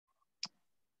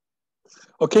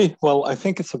Okay, well, I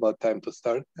think it's about time to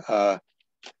start.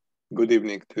 Good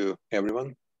evening to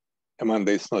everyone.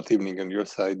 Amanda, it's not evening on your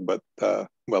side, but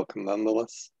welcome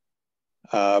nonetheless.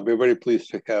 We're very pleased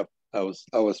to have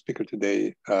our speaker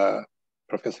today,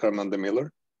 Professor Amalia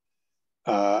Miller.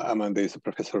 Amanda is a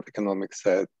professor of economics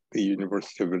at the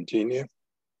University of Virginia.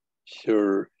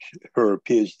 Her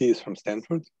PhD is from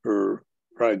Stanford. Her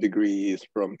prior degree is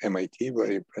from MIT,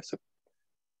 very impressive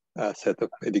set of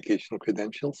educational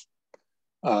credentials.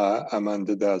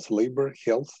 Amanda does labor,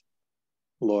 health,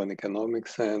 law and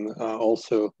economics, and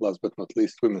also, last but not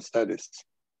least, women's studies.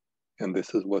 And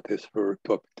this is what is her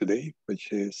topic today,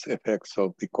 which is effects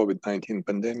of the COVID-19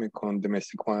 pandemic on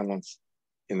domestic violence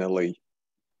in LA.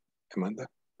 Amanda,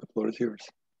 the floor is yours.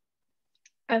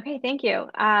 Okay, thank you.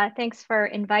 Thanks for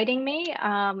inviting me.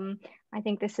 I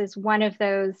think this is one of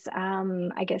those,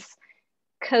 I guess,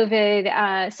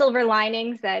 COVID silver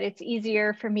linings that it's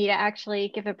easier for me to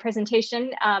actually give a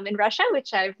presentation in Russia,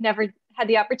 which I've never had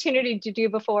the opportunity to do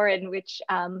before, and which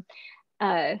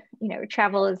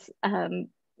travel is a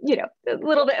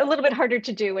little bit harder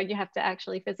to do when you have to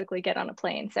actually physically get on a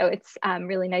plane. So it's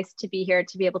really nice to be here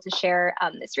to be able to share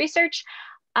this research.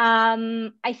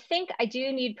 I think I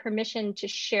do need permission to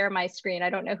share my screen.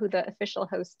 I don't know who the official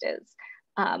host is.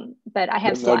 But I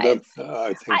have slides.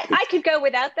 I could go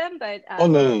without them, but oh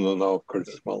no, of course.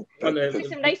 Well, there's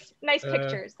some nice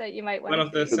pictures that you might want to see. One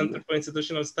of the Center for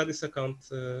Institutional Studies account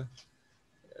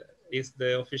is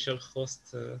the official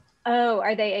host. Oh,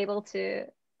 are they able to?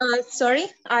 Sorry,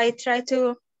 I try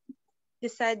to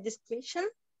decide this question.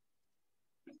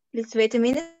 Please wait a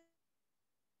minute.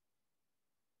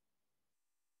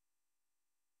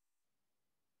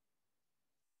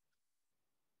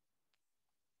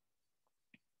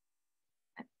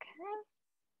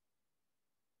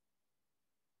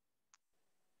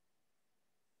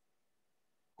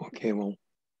 Okay, well,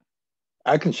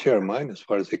 I can share mine as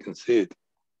far as I can see it.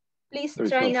 Please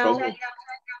try now.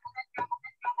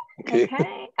 Okay.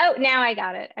 Oh, now I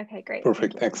got it. Okay, great.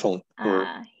 Perfect. Excellent.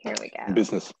 Here we go.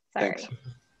 Business. Sorry. Thanks.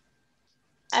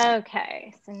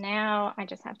 Okay, so now I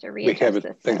just have to readjust. We have it.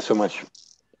 This Thanks so much.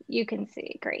 You can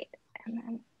see. Great. And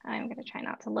then I'm going to try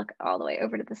not to look all the way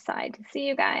over to the side to see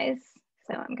you guys.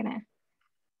 So I'm going to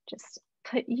just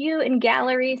put you in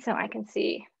gallery so I can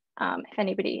see if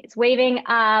anybody is waving.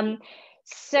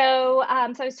 So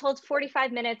I was told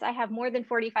 45 minutes. I have more than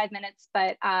 45 minutes,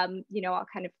 but I'll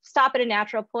kind of stop at a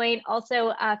natural point.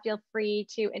 Also, feel free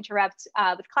to interrupt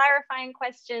with clarifying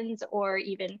questions, or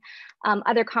even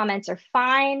other comments are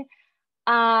fine.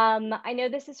 I know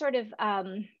this is sort of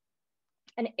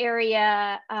an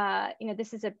area,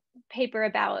 this is a paper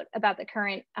about the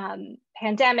current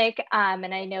pandemic,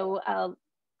 and I know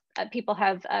people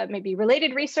have maybe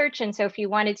related research, and so if you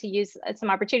wanted to use some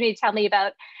opportunity to tell me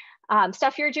about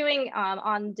stuff you're doing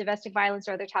on domestic violence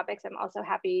or other topics, I'm also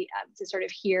happy to sort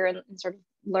of hear and sort of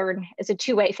learn. It's a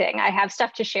two-way thing. I have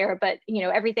stuff to share, but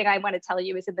everything I want to tell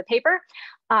you is in the paper,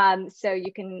 so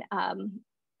you can.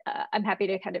 I'm happy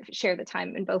to kind of share the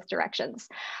time in both directions.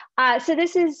 So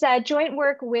this is joint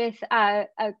work with a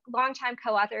longtime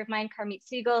co-author of mine, Carmit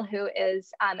Siegel, who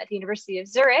is at the University of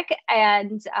Zurich.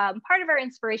 And part of our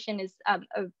inspiration is a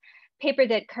paper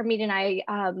that Carmit and I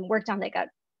worked on that got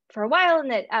for a while,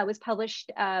 and that was published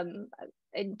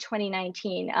in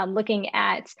 2019, looking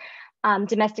at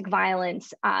domestic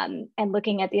violence and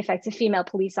looking at the effects of female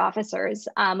police officers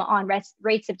on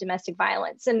rates of domestic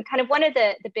violence. And kind of one of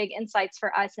the big insights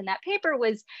for us in that paper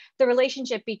was the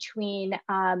relationship between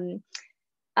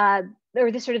or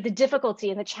the sort of the difficulty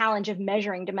and the challenge of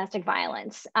measuring domestic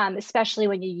violence, especially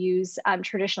when you use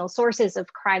traditional sources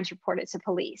of crimes reported to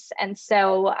police. And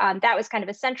so that was kind of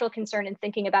a central concern in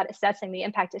thinking about assessing the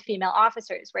impact of female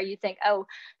officers, where you think, oh,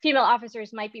 female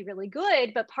officers might be really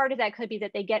good, but part of that could be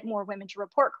that they get more women to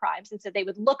report crimes. And so they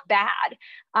would look bad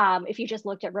if you just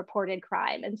looked at reported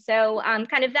crime. And so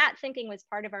kind of that thinking was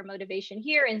part of our motivation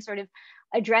here in sort of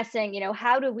addressing,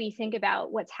 how do we think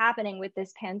about what's happening with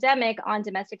this pandemic on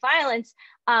domestic violence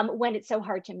when it's so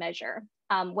hard to measure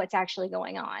what's actually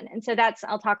going on. And so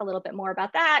I'll talk a little bit more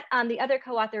about that. The other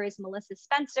co-author is Melissa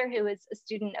Spencer, who is a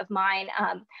student of mine,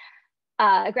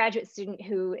 a graduate student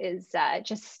who is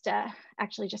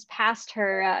actually just passed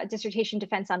her dissertation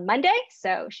defense on Monday.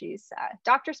 So she's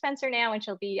Dr. Spencer now, and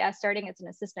she'll be starting as an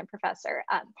assistant professor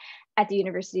at the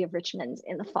University of Richmond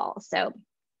in the fall. So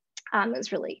it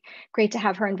was really great to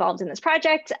have her involved in this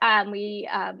project. We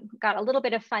got a little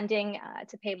bit of funding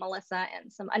to pay Melissa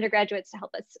and some undergraduates to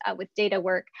help us with data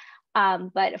work.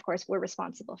 But of course, we're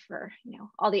responsible for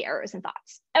all the errors and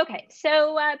thoughts. Okay,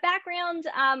 so background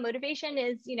motivation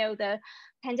is the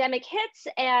pandemic hits,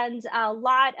 and a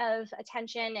lot of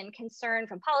attention and concern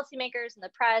from policymakers and the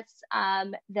press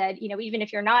that, you know, even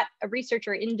if you're not a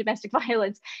researcher in domestic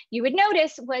violence, you would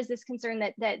notice was this concern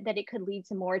that it could lead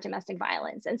to more domestic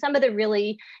violence. And some of the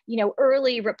really, you know,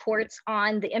 early reports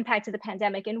on the impact of the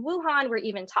pandemic in Wuhan were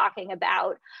even talking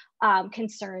about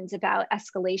concerns about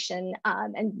escalation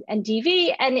and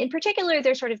DV. And in particular,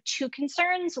 there's sort of two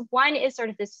concerns. One is sort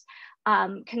of this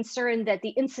concern that the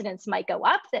incidence might go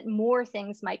up, that more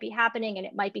things might be happening and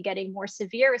it might be getting more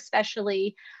severe,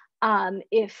 especially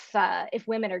if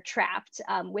women are trapped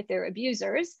with their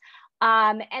abusers.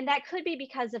 And that could be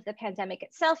because of the pandemic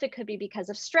itself. It could be because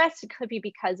of stress. It could be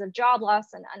because of job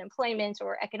loss and unemployment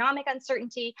or economic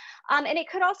uncertainty. And it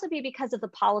could also be because of the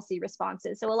policy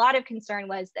responses. So a lot of concern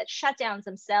was that shutdowns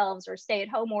themselves or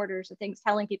stay-at-home orders or things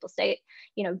telling people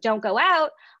don't go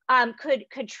out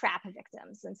could trap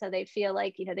victims. And so they feel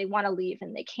like, you know, they want to leave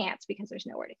and they can't because there's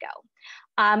nowhere to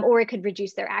go. Or it could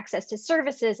reduce their access to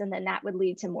services, and then that would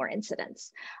lead to more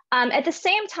incidents. At the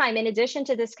same time, in addition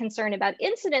to this concern about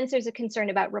incidents, there's a concern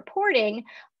about reporting,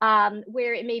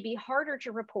 where it may be harder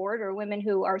to report, or women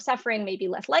who are suffering may be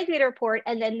less likely to report.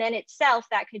 And then itself,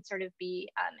 that could sort of be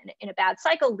in a bad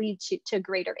cycle, lead to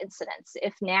greater incidents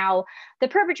if now the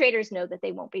perpetrators know that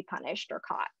they won't be punished or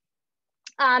caught.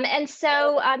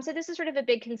 So this is sort of a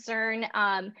big concern.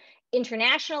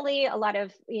 Internationally, a lot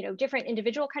of different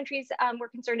individual countries were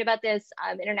concerned about this.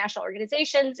 International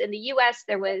organizations in the U.S.,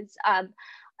 there was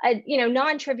a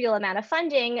non-trivial amount of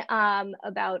funding,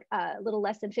 about a little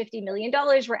less than $50 million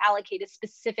were allocated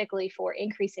specifically for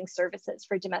increasing services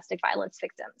for domestic violence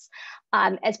victims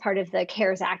as part of the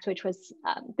CARES Act, which was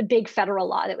the big federal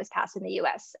law that was passed in the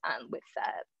U.S. With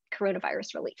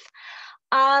coronavirus relief.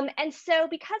 And so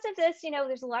because of this,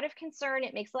 there's a lot of concern.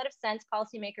 It makes a lot of sense.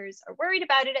 Policymakers are worried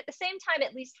about it. At the same time,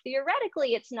 at least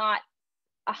theoretically, it's not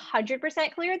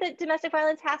 100% clear that domestic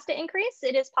violence has to increase.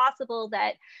 It is possible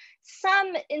that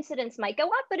some incidents might go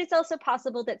up, but it's also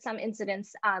possible that some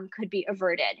incidents could be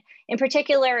averted. In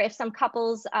particular, if some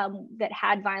couples that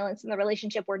had violence in the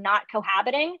relationship were not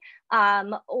cohabiting,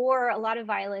 or a lot of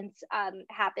violence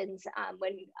happens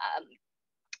when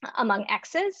among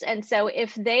exes. And so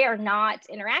if they are not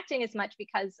interacting as much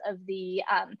because of the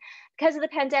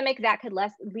pandemic, that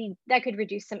could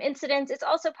reduce some incidents. It's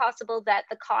also possible that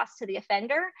the cost to the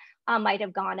offender might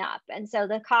have gone up. And so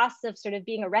the cost of sort of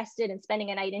being arrested and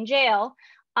spending a night in jail,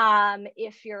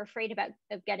 if you're afraid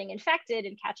of getting infected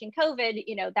and catching COVID,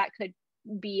 that could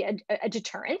be a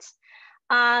deterrent.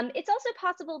 It's also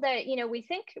possible that, we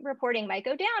think reporting might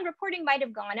go down. Reporting might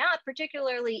have gone up,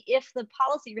 particularly if the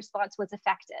policy response was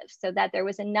effective, so that there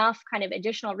was enough kind of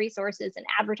additional resources and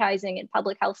advertising and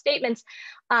public health statements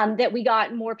that we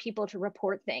got more people to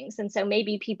report things. And so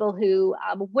maybe people who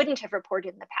wouldn't have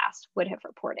reported in the past would have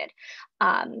reported.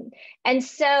 And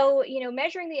so,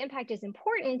 measuring the impact is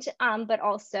important, but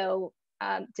also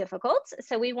difficult.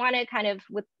 So we want to kind of,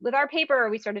 with our paper,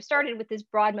 we sort of started with this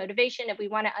broad motivation of we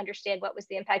want to understand what was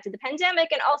the impact of the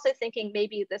pandemic, and also thinking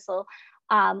maybe this will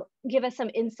give us some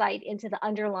insight into the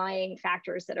underlying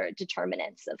factors that are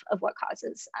determinants of what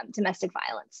causes domestic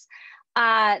violence.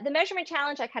 The measurement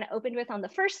challenge I kind of opened with on the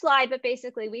first slide, but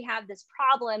basically we have this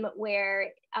problem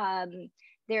where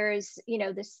there's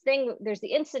there's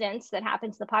the incidence that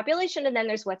happens to the population, and then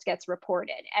there's what gets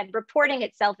reported. And reporting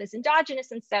itself is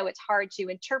endogenous, and so it's hard to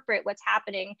interpret what's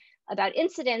happening about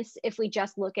incidents if we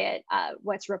just look at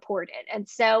what's reported. And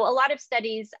so a lot of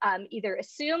studies either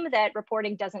assume that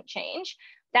reporting doesn't change.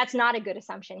 That's not a good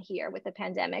assumption here with the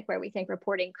pandemic, where we think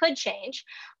reporting could change.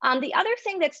 The other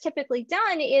thing that's typically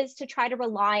done is to try to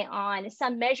rely on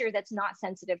some measure that's not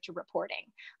sensitive to reporting.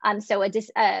 So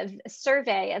a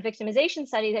survey, a victimization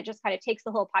study that just kind of takes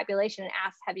the whole population and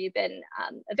asks, have you been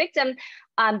a victim?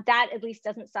 That at least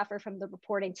doesn't suffer from the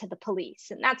reporting to the police.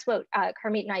 And that's what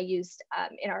Carmit and I used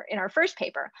in our first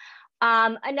paper.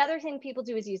 Another thing people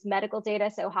do is use medical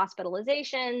data, so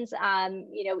hospitalizations,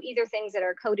 either things that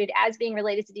are coded as being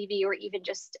related to DV, or even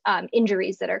just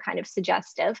injuries that are kind of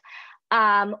suggestive,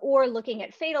 or looking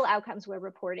at fatal outcomes where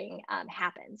reporting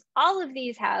happens. All of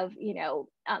these have,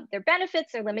 their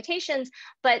benefits, their limitations,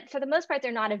 but for the most part,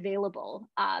 they're not available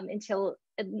until,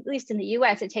 at least in the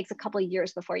US, it takes a couple of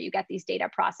years before you get these data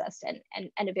processed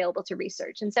and available to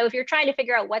research. And so if you're trying to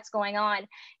figure out what's going on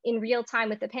in real time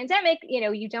with the pandemic,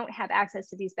 you don't have access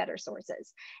to these better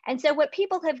sources. And so what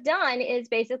people have done is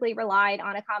basically relied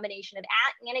on a combination of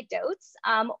anecdotes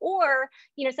or,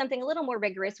 something a little more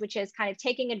rigorous, which is kind of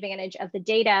taking advantage of the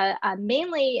data,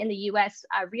 mainly in the US,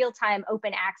 real-time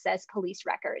open access police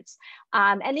records.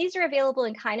 And these are available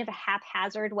in kind of a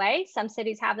haphazard way. Some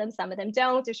cities have them, some of them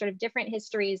don't. There's sort of different histories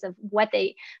histories of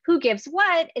who gives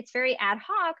what. It's very ad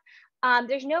hoc.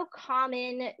 There's no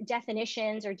common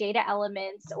definitions or data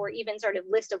elements or even sort of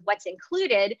list of what's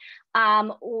included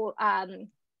or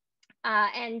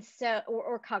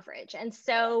coverage. And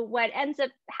so what ends up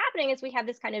happening is we have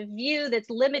this kind of view that's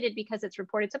limited because it's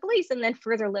reported to police and then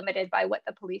further limited by what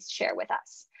the police share with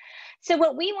us. So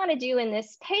what we want to do in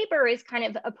this paper is kind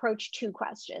of approach two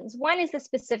questions. One is the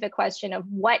specific question of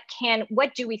what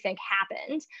do we think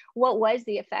happened? What was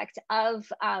the effect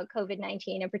of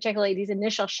COVID-19 and particularly these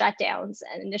initial shutdowns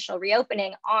and initial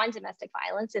reopening on domestic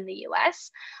violence in the US?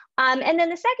 And then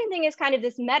the second thing is kind of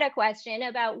this meta question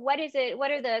about what are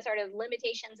the sort of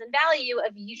limitations and value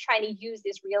of you trying to use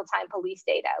this real-time police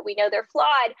data? We know they're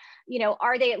flawed. You know,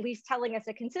 are they at least telling us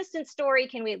a consistent story?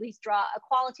 Can we at least draw a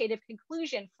qualitative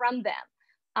conclusion from them?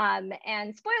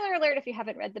 And spoiler alert, if you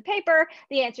haven't read the paper,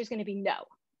 the answer is going to be no.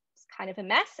 It's kind of a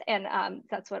mess, and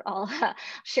that's what I'll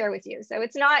share with you. So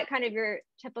it's not kind of your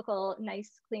typical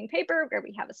nice, clean paper where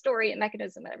we have a story and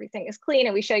mechanism and everything is clean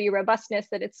and we show you robustness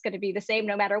that it's going to be the same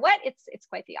no matter what. It's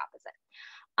quite the opposite.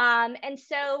 And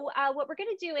so what we're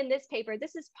going to do in this paper,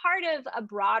 this is part of a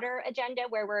broader agenda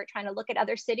where we're trying to look at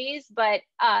other cities, but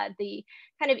the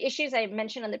kind of issues I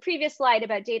mentioned on the previous slide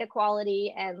about data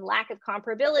quality and lack of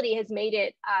comparability has made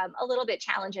it a little bit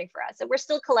challenging for us. So we're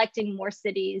still collecting more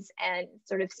cities, and it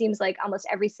sort of seems like almost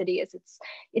every city is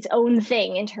its own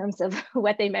thing in terms of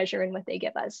what they measure and what they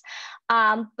give us.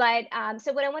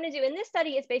 So what I want to do in this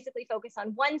study is basically focus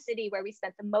on one city where we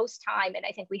spent the most time and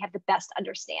I think we have the best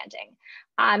understanding.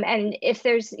 And if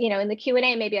there's, you know, in the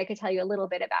Q&A, maybe I could tell you a little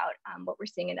bit about what we're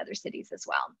seeing in other cities as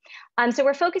well. So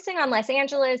we're focusing on Los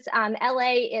Angeles.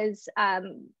 LA is,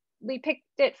 we picked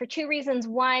it for two reasons.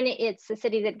 One, it's a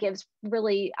city that gives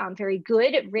really very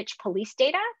good, rich police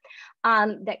data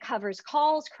that covers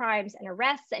calls, crimes, and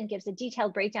arrests and gives a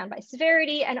detailed breakdown by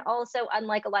severity. And also,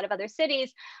 unlike a lot of other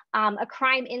cities, a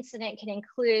crime incident can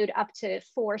include up to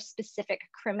 4 specific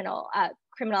criminal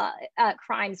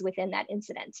crimes within that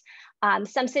incident.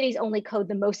 Some cities only code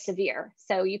the most severe.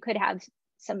 So you could have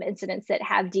some incidents that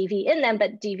have DV in them,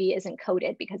 but DV isn't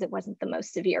coded because it wasn't the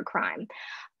most severe crime.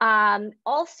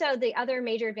 Also, the other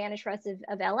major advantage for us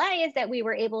of LA is that we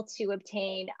were able to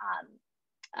obtain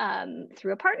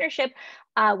through a partnership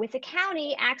with the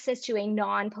county access to a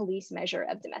non-police measure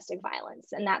of domestic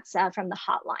violence, and that's from the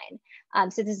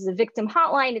hotline. So this is a victim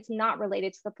hotline. It's not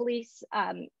related to the police,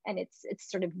 and it's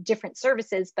sort of different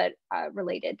services, but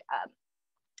related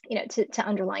you know, to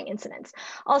underlying incidents.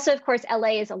 Also, of course,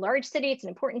 LA is a large city. It's an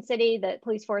important city. The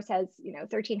police force has, you know,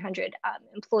 1,300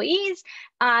 employees,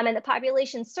 and the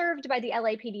population served by the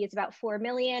LAPD is about 4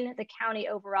 million. The county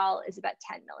overall is about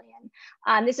 10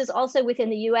 million. This is also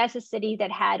within the US, a city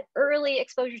that had early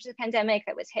exposure to the pandemic,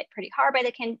 that was hit pretty hard by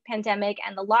the pandemic,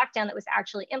 and the lockdown that was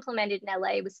actually implemented in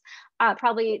LA was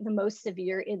probably the most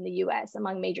severe in the US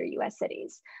among major US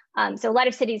cities. So a lot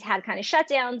of cities had kind of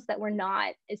shutdowns that were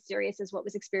not as serious as what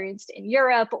was experienced in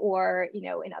Europe or, you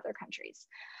know, in other countries.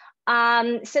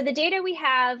 So the data we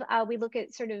have, we look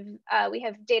at sort of, we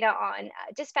have data on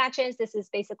dispatches. This is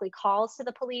basically calls to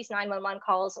the police, 911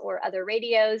 calls or other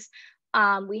radios.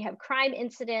 We have crime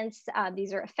incidents.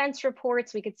 These are offense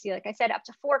reports. We could see, like I said, up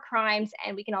to 4 crimes,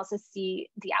 and we can also see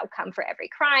the outcome for every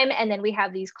crime. And then we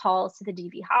have these calls to the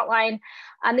DV hotline.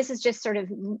 This is just sort of,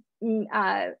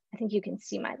 I think you can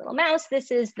see my little mouse.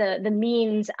 This is the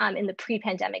means in the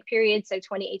pre-pandemic period, so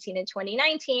 2018 and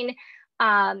 2019.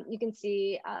 You can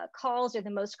see calls are the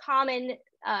most common.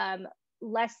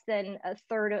 Less than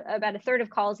about a third of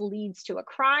calls leads to a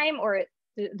crime, or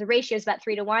the ratio is about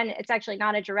 3 to 1. It's actually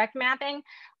not a direct mapping.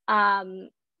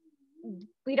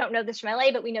 We don't know this from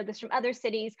LA, but we know this from other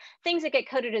cities. Things that get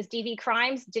coded as DV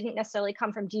crimes didn't necessarily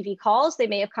come from DV calls. They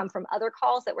may have come from other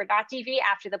calls that were not DV.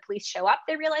 After the police show up,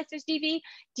 they realize there's DV.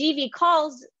 DV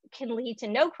calls can lead to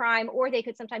no crime, or they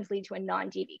could sometimes lead to a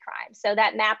non-DV crime. So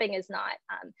that mapping is not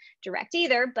direct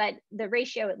either, but the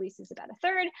ratio at least is about a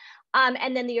third.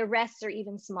 And then the arrests are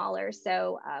even smaller.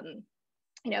 So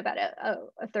you know, about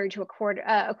a third to a quarter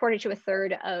to a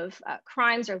third of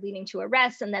crimes are leading to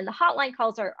arrests, and then the hotline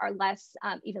calls are less,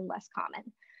 even less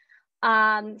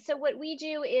common. So what we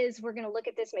do is we're going to look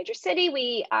at this major city.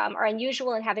 We are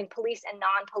unusual in having police and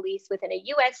non-police within a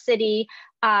US city.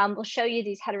 We'll show you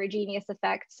these heterogeneous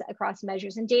effects across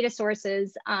measures and data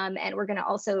sources. And we're going to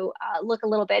also look a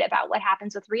little bit about what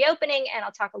happens with reopening, and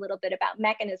I'll talk a little bit about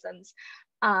mechanisms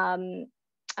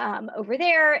over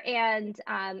there, and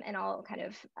I'll kind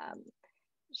of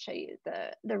show you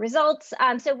the results.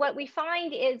 So what we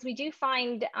find is we do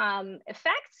find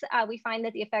effects. We find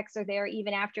that the effects are there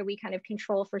even after we kind of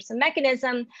control for some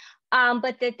mechanism,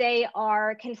 but that they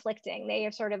are conflicting. They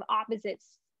have sort of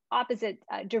opposite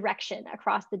direction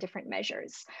across the different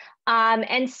measures.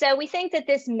 And so we think that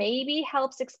this maybe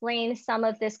helps explain some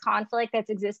of this conflict that's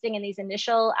existing in these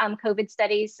initial COVID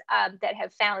studies that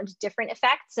have found different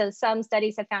effects. So some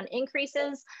studies have found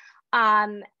increases,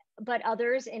 but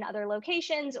others in other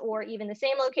locations or even the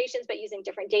same locations, but using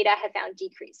different data, have found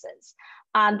decreases.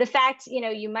 The fact,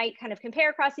 you might kind of compare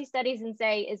across these studies and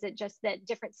say, is it just that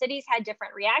different cities had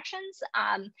different reactions?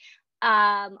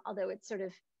 Although it's sort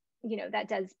of, that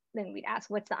does, then we'd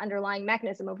ask what's the underlying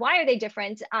mechanism of why are they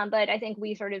different? But I think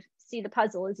we sort of see the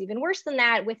puzzle is even worse than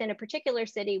that. Within a particular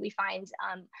city, we find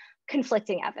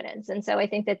conflicting evidence. And so I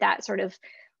think that sort of,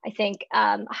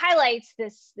 highlights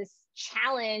this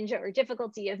challenge or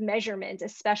difficulty of measurement,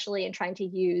 especially in trying to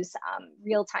use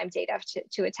real-time data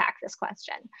to attack this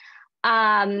question.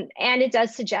 And it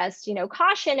does suggest,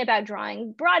 caution about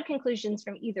drawing broad conclusions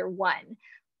from either one,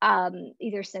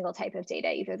 either single type of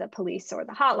data, either the police or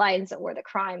the hotlines or the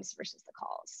crimes versus the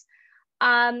calls.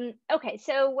 Okay,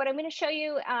 so what I'm going to show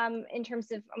you in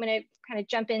terms of, I'm going to kind of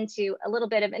jump into a little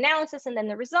bit of analysis and then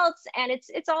the results, and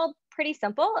it's all pretty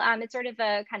simple. It's sort of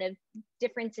a kind of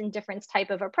difference in difference type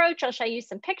of approach. I'll show you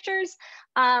some pictures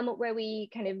where we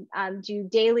kind of do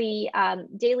daily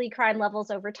crime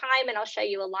levels over time, and I'll show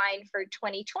you a line for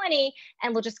 2020,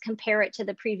 and we'll just compare it to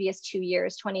the previous 2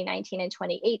 years, 2019 and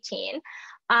 2018.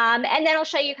 And then I'll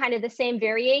show you kind of the same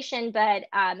variation, but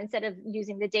instead of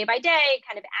using the day by day,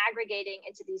 kind of aggregating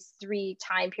into these 3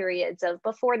 time periods of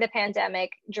before the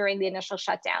pandemic, during the initial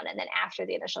shutdown, and then after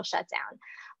the initial shutdown.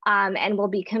 And we'll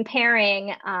be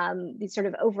comparing the sort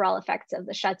of overall effects of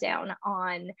the shutdown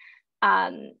on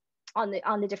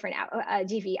the different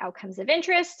DV outcomes of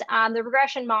interest. The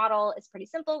regression model is pretty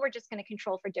simple. We're just going to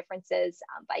control for differences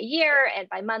by year and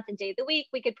by month and day of the week.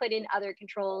 We could put in other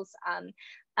controls.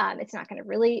 It's not going to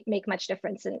really make much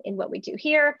difference in what we do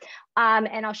here.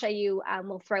 And I'll show you,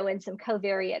 we'll throw in some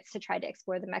covariates to try to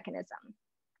explore the mechanism.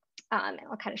 And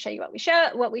I'll kind of show you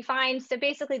what we find. So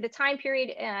basically the time period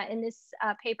in this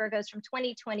paper goes from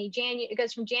 2020, it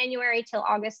goes from January till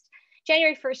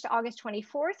January 1st to August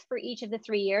 24th for each of the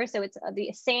 3 years. So it's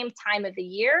the same time of the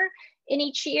year in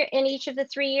each of the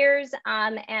 3 years.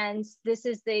 And this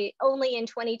is only in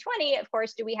 2020, of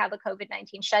course, do we have a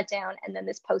COVID-19 shutdown and then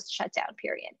this post-shutdown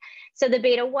period. So the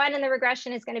beta 1 in the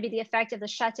regression is going to be the effect of the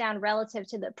shutdown relative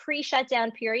to the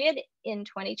pre-shutdown period in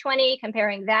 2020,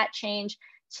 comparing that change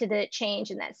to the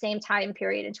change in that same time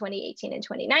period in 2018 and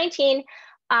 2019.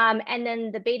 And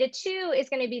then the beta 2 is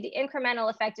going to be the incremental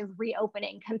effect of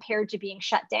reopening compared to being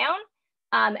shut down.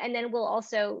 And then we'll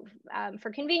also,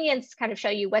 for convenience, kind of show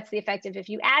you what's the effect of if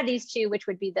you add these two, which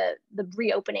would be the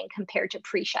reopening compared to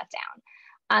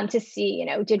pre-shutdown. To see,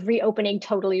 did reopening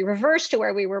totally reverse to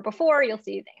where we were before? You'll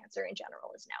see the answer in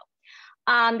general is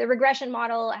no. The regression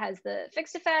model has the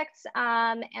fixed effects,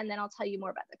 and then I'll tell you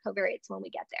more about the covariates when we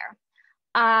get there.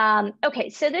 Okay,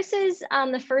 so this is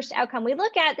the first outcome we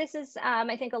look at. This is,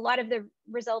 I think, a lot of the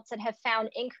results that have found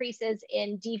increases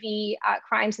in DV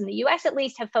crimes in the US, at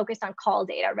least, have focused on call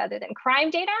data rather than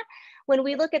crime data. When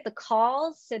we look at the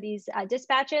calls, so these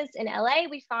dispatches in LA,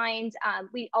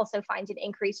 we also find an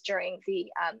increase during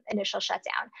the initial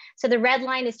shutdown. So the red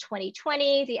line is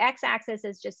 2020, the x-axis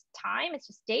is just time, it's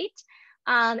just date,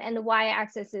 and the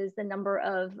y-axis is the number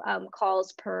of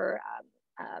calls per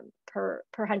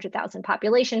 100,000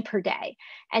 population per day.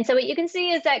 And so what you can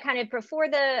see is that kind of before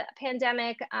the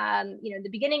pandemic, the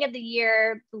beginning of the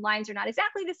year, the lines are not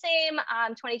exactly the same.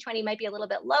 2020 might be a little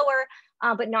bit lower,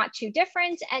 but not too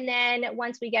different. And then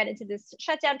once we get into this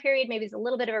shutdown period, maybe it's a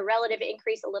little bit of a relative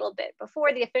increase a little bit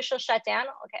before the official shutdown.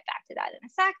 I'll get back to that in a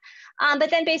sec. But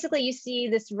then basically you see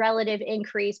this relative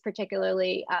increase,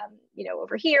 particularly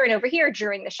over here and over here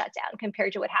during the shutdown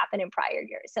compared to what happened in prior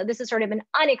years. So this is sort of an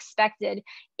unexpected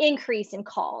increase in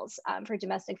calls for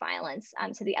domestic violence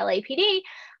to the LAPD.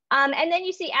 And then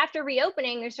you see after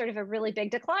reopening, there's sort of a really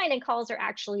big decline and calls are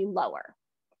actually lower.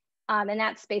 And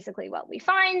that's basically what we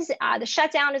find. The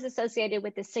shutdown is associated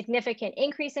with a significant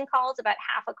increase in calls, about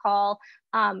half a call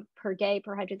per day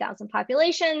per 100,000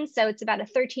 population. So it's about a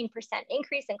 13%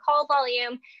 increase in call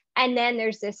volume. And then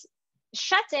there's this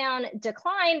shutdown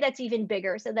decline that's even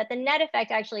bigger. So that the net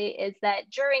effect actually is that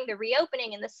during the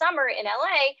reopening in the summer in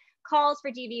LA, calls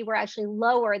for DV were actually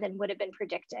lower than would have been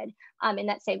predicted in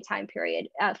that same time period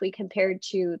if we compared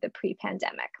to the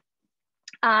pre-pandemic.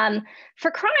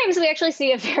 For crimes, we actually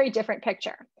see a very different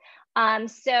picture.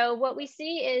 So what we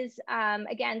see is,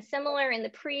 again, similar in the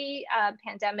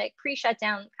pre-pandemic,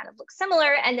 pre-shutdown kind of looks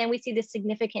similar, and then we see this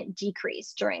significant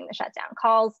decrease during the shutdown.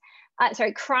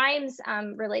 Crimes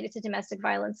related to domestic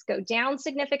violence go down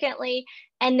significantly,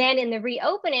 and then in the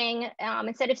reopening,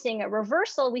 instead of seeing a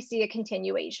reversal, we see a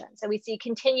continuation. So we see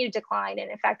continued decline,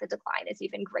 and in fact, the decline is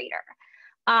even greater.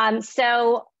 On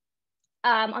the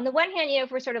one hand,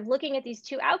 if we're sort of looking at these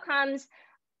two outcomes,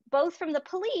 both from the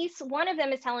police, one of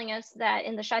them is telling us that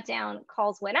in the shutdown,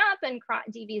 calls went up and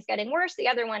DV is getting worse. The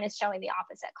other one is showing the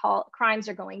opposite, crimes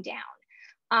are going down.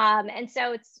 And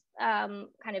so it's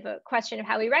kind of a question of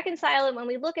how we reconcile it. When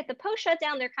we look at the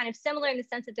post-shutdown, they're kind of similar in the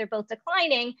sense that they're both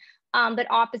declining, but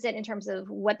opposite in terms of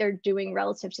what they're doing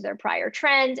relative to their prior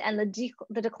trend. And the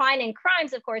decline in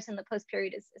crimes, of course, in the post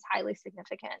period is highly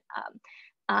significant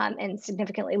and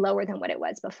significantly lower than what it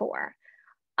was before.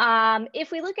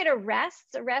 If we look at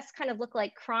arrests kind of look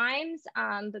like crimes,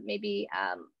 but maybe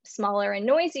smaller and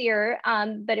noisier.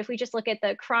 But if we just look at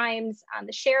the crimes,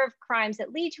 the share of crimes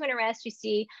that lead to an arrest, you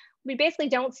see we basically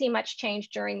don't see much change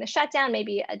during the shutdown,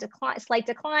 maybe a slight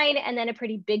decline, and then a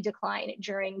pretty big decline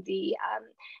during the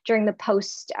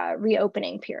post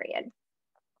reopening period.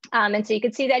 And so you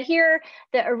can see that here,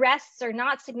 the arrests are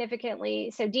not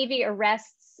significantly, so DV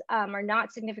arrests are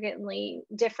not significantly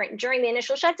different during the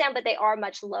initial shutdown, but they are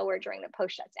much lower during the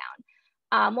post-shutdown.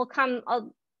 I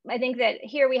think that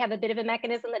here we have a bit of a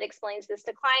mechanism that explains this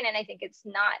decline, and I think it's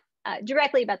not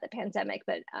directly about the pandemic,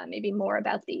 but maybe more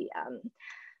about the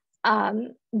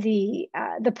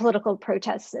political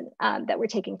protests that were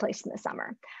taking place in the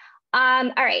summer.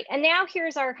 All right, and now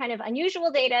here's our kind of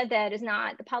unusual data that is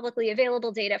not the publicly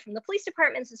available data from the police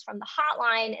departments. This is from the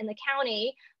hotline in the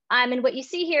county. And what you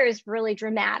see here is really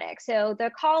dramatic. So the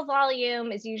call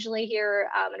volume is usually here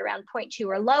at around 0.2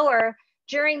 or lower.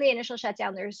 During the initial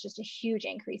shutdown, there's just a huge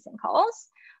increase in calls.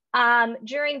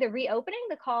 During the reopening,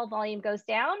 the call volume goes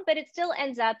down, but it still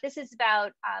ends up, this is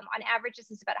about, on average,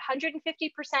 this is about 150%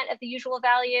 of the usual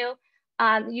value.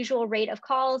 Usual rate of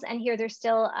calls, and here they're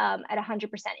still at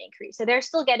 100% increase. So they're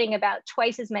still getting about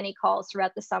twice as many calls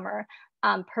throughout the summer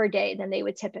per day than they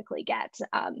would typically get.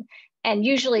 And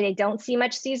usually they don't see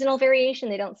much seasonal variation.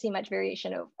 They don't see much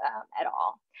variation at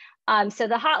all. So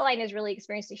the hotline has really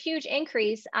experienced a huge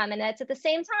increase, and that's at the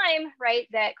same time, right,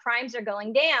 that crimes are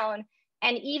going down,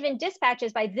 and even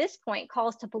dispatches by this point,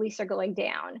 calls to police are going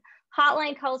down.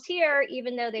 Hotline calls here,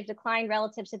 even though they've declined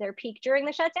relative to their peak during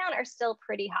the shutdown, are still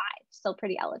pretty high, still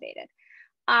pretty elevated.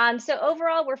 So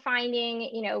overall, we're finding,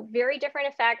 very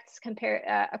different effects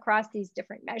across these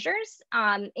different measures,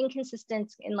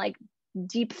 inconsistent in like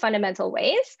deep fundamental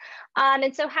ways.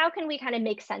 And so how can we kind of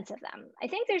make sense of them? I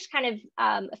think there's kind of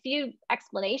a few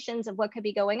explanations of what could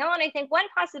be going on. I think one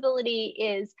possibility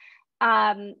is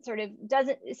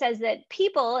says that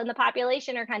people in the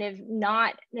population are kind of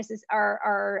not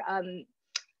are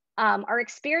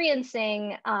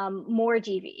experiencing more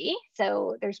GVE.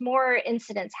 So there's more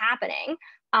incidents happening,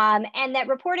 and that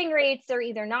reporting rates are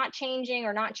either not changing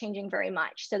or not changing very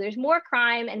much. So there's more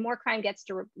crime, and more crime gets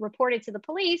reported to the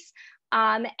police.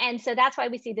 And so that's why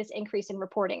we see this increase in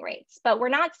reporting rates. But we're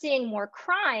not seeing more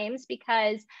crimes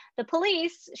because the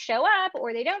police show up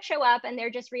or they don't show up, and they're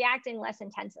just reacting less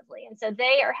intensively. And so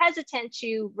they are hesitant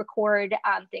to record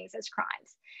things as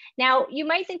crimes. Now, you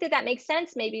might think that that makes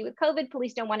sense. Maybe with COVID,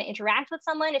 police don't want to interact with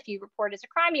someone. If you report as a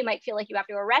crime, you might feel like you have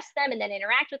to arrest them and then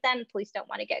interact with them. Police don't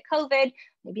want to get COVID.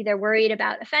 Maybe they're worried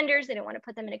about offenders. They don't want to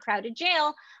put them in a crowded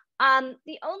jail.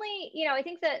 The only, I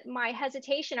think that our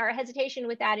hesitation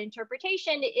with that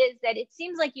interpretation is that it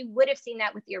seems like you would have seen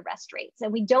that with the arrest rates,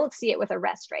 and we don't see it with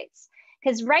arrest rates,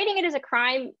 because writing it as a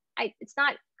crime, it's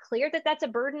not clear that that's a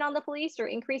burden on the police or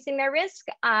increasing their risk.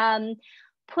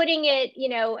 Putting it,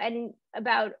 and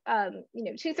about,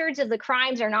 2/3 of the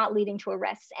crimes are not leading to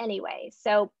arrests anyway.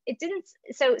 So it didn't,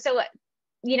 it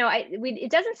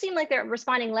doesn't seem like they're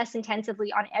responding less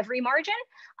intensively on every margin.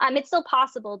 It's still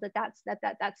possible that that's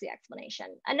the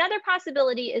explanation. Another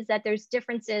possibility is that there's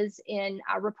differences in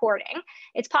reporting.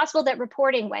 It's possible that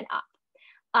reporting went up.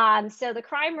 So the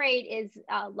crime rate is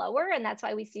lower, and that's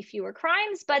why we see fewer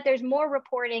crimes, but there's more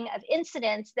reporting of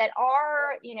incidents that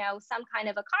are, some kind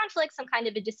of a conflict, some kind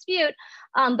of a dispute,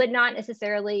 but not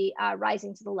necessarily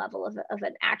rising to the level of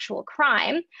an actual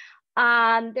crime.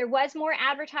 There was more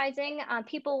advertising, and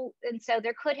so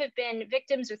there could have been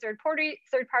victims or third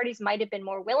parties might have been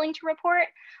more willing to report.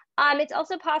 It's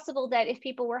also possible that if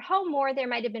people were home more, there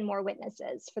might have been more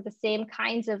witnesses for the same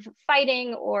kinds of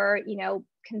fighting or,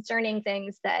 concerning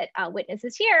things that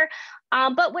witnesses hear.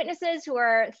 But witnesses who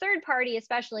are third party,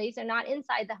 especially, so not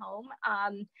inside the home,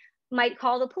 might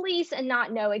call the police and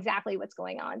not know exactly what's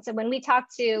going on. So when we talk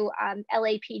to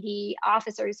LAPD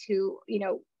officers who,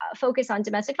 focus on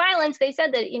domestic violence, they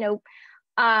said that,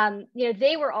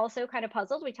 they were also kind of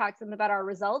puzzled. We talked to them about our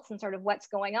results and sort of what's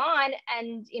going on.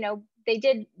 And, they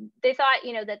thought,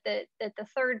 that the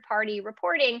third party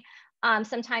reporting,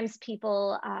 sometimes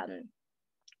people,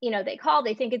 they call,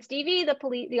 they think it's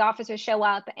DV, the officers show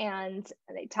up and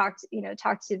they talk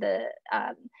to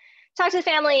the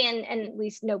family, and at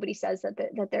least nobody says that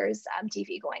there's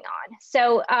DV going on.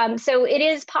 So it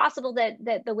is possible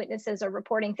that the witnesses are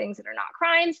reporting things that are not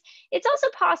crimes. It's also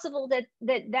possible that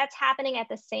that's happening at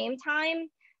the same time,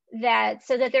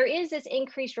 so that there is this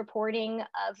increased reporting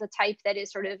of the type that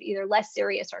is sort of either less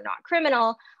serious or not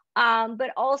criminal,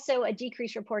 but also a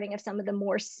decreased reporting of some of the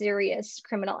more serious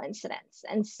criminal incidents.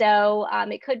 And so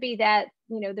it could be that,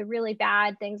 the really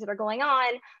bad things that are going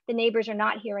on, the neighbors are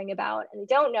not hearing about and they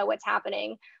don't know what's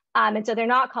happening. And so they're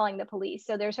not calling the police.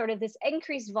 So there's sort of this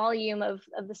increased volume of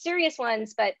the serious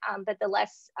ones, but the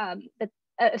less,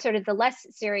 sort of the less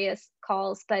serious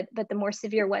calls, but the more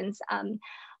severe ones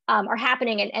are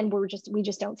happening, and we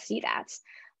just don't see that.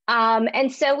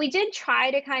 And so we did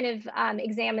try to kind of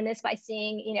examine this by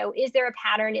seeing, is there a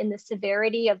pattern in the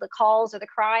severity of the calls or the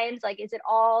crimes? Like, is it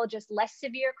all just less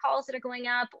severe calls that are going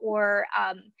up, or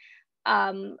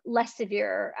less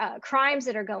severe crimes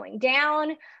that are going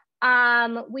down?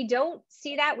 We don't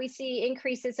see that. We see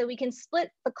increases. So we can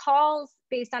split the calls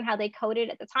based on how they coded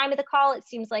at the time of the call. It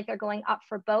seems like they're going up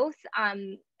for both.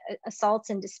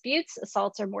 Assaults and disputes.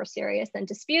 Assaults are more serious than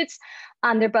disputes.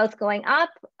 They're both going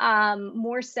up,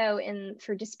 more so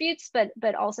for disputes,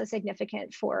 but also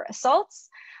significant for assaults.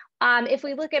 If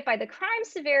we look at by the crime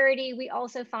severity, we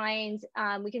also find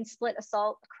we can split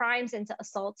assault crimes into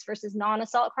assaults versus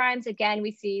non-assault crimes. Again,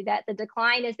 we see that the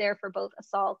decline is there for both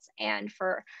assaults and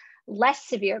for less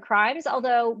severe crimes,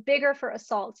 although bigger for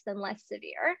assaults than less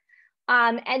severe.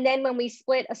 And then when we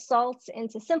split assaults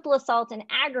into simple assault and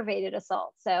aggravated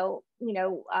assault, so,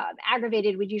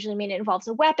 aggravated would usually mean it involves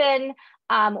a weapon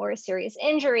or a serious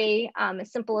injury. A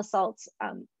simple assault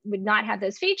would not have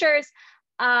those features.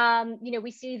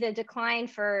 We see the decline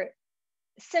for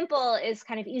simple is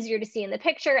kind of easier to see in the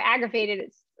picture. Aggravated,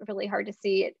 it's really hard to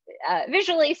see it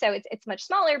visually, so it's much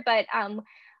smaller, but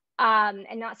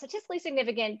and not statistically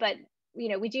significant, but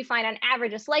we do find on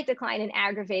average a slight decline in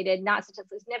aggravated, not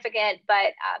statistically significant,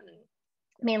 but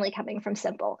mainly coming from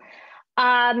simple.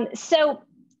 So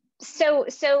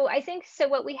I think,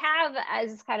 what we have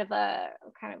as kind of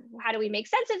how do we make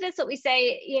sense of this? What we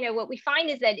say, what we find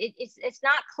is that it's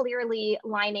not clearly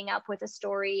lining up with a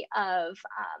story of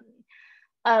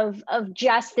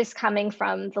just this coming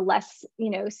from the less,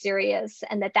 serious,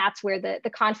 and that's where the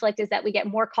conflict is, that we get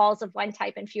more calls of one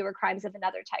type and fewer crimes of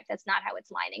another type. That's not how it's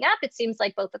lining up. It seems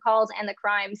like both the calls and the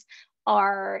crimes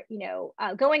are,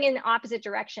 going in opposite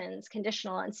directions,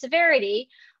 conditional on severity.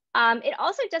 It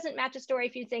also doesn't match a story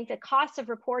if you think the costs of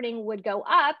reporting would go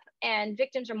up and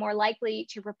victims are more likely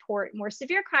to report more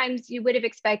severe crimes. You would have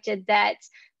expected that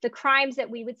the crimes that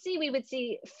we would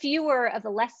see fewer of the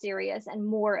less serious and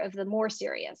more of the more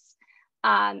serious.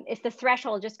 If the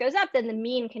threshold just goes up, then the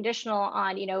mean conditional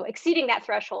on, exceeding that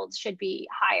threshold should be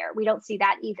higher. We don't see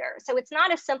that either. So it's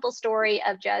not a simple story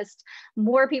of just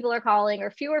more people are calling or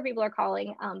fewer people are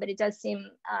calling, but it does seem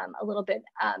a little bit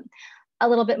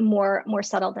more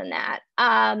subtle than that.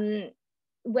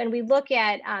 When we look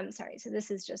at, sorry, so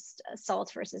this is just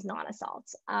assault versus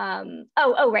non-assault.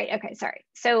 Right, okay, sorry.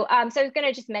 So I was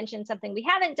gonna just mention something we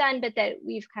haven't done, but that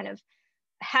we've kind of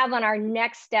have on our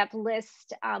next step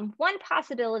list. One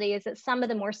possibility is that some of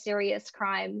the more serious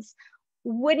crimes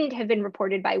wouldn't have been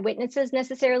reported by witnesses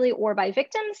necessarily or by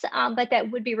victims, but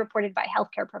that would be reported by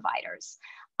healthcare providers.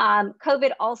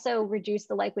 COVID also reduced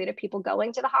the likelihood of people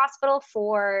going to the hospital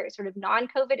for sort of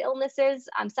non-COVID illnesses.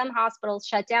 Some hospitals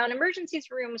shut down. Emergency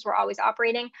rooms were always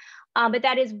operating, but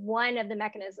that is one of the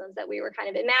mechanisms that we were kind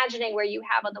of imagining, where you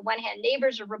have on the one hand,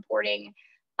 neighbors are reporting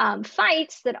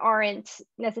fights that aren't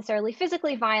necessarily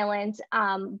physically violent,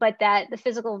 but that the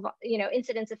physical,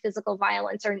 incidents of physical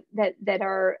violence that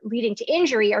are leading to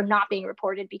injury are not being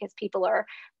reported because people are,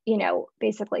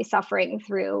 basically suffering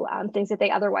through things that they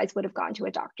otherwise would have gone to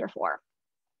a doctor for.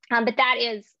 But that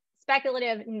is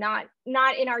speculative, not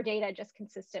in our data, just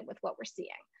consistent with what we're seeing.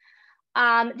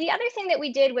 The other thing that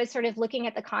we did was sort of looking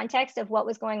at the context of what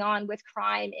was going on with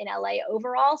crime in LA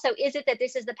overall. So is it that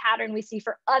this is the pattern we see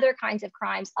for other kinds of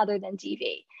crimes other than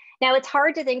DV? Now, it's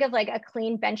hard to think of like a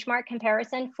clean benchmark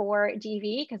comparison for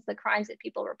DV because the crimes that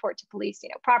people report to police,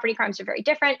 property crimes are very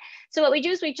different. So what we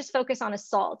do is we just focus on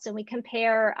assaults and we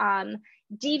compare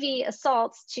DV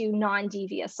assaults to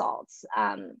non-DV assaults.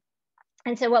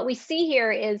 And so what we see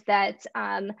here is that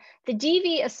the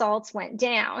DV assaults went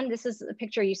down. This is the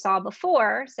picture you saw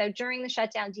before. So during the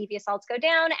shutdown, DV assaults go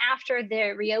down. After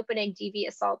the reopening, DV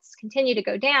assaults continue to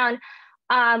go down.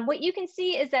 What you can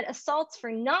see is that assaults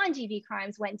for non-DV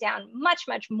crimes went down much,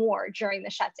 much more during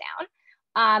the shutdown.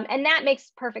 And that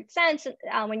makes perfect sense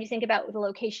when you think about the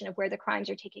location of where the crimes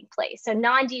are taking place. So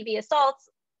non-DV assaults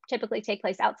typically take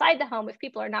place outside the home. If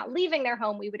people are not leaving their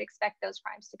home, we would expect those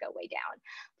crimes to go way down.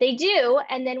 They do,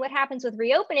 and then what happens with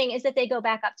reopening is that they go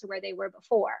back up to where they were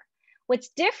before. What's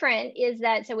different is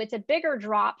that, so it's a bigger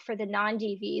drop for the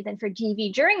non-DV than for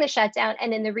DV during the shutdown,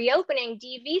 and in the reopening,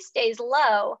 DV stays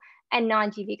low and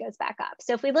non-DV goes back up.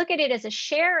 So if we look at it as a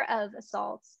share of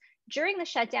assaults, during the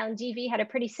shutdown, DV had a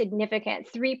pretty significant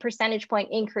 3 percentage point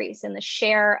increase in the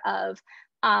share of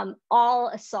all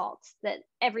assaults, that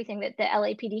everything that the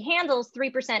LAPD handles,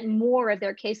 3% more of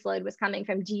their caseload was coming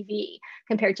from DV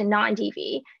compared to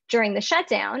non-DV during the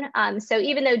shutdown. So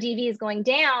even though DV is going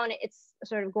down, it's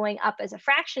sort of going up as a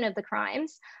fraction of the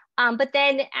crimes. But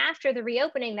then after the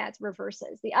reopening, that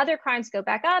reverses. The other crimes go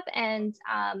back up and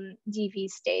DV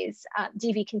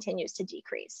continues to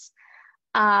decrease.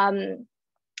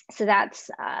 So that's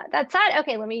that.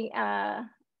 Okay, let me,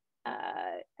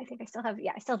 I think I still have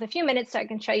a few minutes so I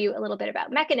can show you a little bit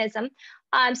about mechanism.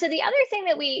 So the other thing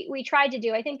that we tried to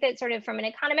do, I think that sort of from an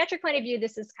econometric point of view,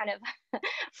 this is kind of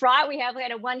fraught. We have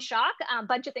kind of one shock, a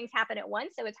bunch of things happen at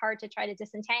once, so it's hard to try to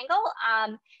disentangle.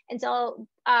 And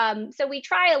so we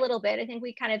try a little bit. I think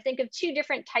we kind of think of two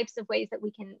different types of ways that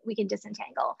we can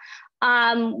disentangle.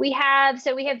 We have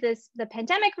the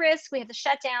pandemic risk, we have the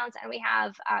shutdowns, and we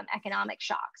have economic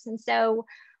shocks. And so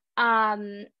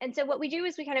what we do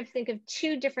is we kind of think of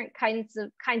two different kinds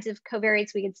of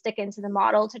covariates we could stick into the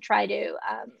model to try to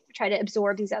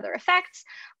absorb these other effects.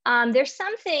 There's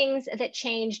some things that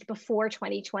changed before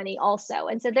 2020 also.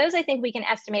 And so those I think we can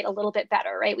estimate a little bit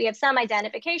better, right? We have some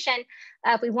identification.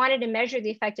 If we wanted to measure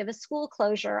the effect of a school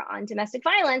closure on domestic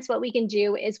violence, what we can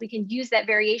do is we can use that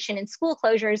variation in school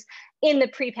closures in the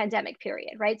pre-pandemic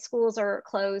period, right? Schools are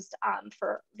closed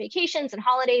for vacations and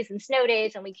holidays and snow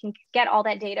days, and we can get all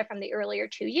that data from the earlier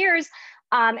 2 years.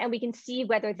 And we can see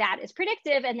whether that is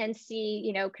predictive, and then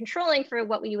see, controlling for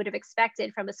what we would have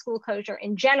expected from a school closure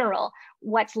in general,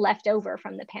 what's left over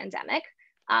from the pandemic,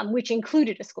 which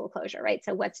included a school closure, right?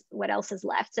 So what else is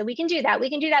left? So we can do that. We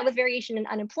can do that with variation in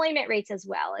unemployment rates as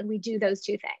well. And we do those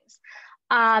two things.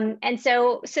 And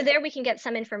so there we can get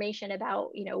some information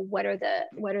about, what are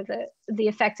the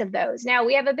effects of those. Now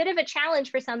we have a bit of a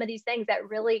challenge for some of these things that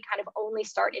really kind of only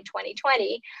start in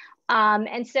 2020.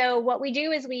 And so what we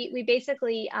do is we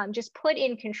basically just put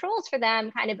in controls for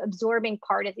them, kind of absorbing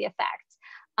part of the effect.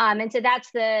 And so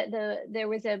that's there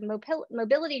was a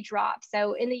mobility drop.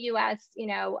 So in the US,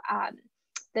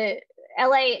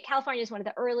 California is one of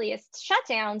the earliest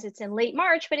shutdowns. It's in late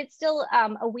March, but it's still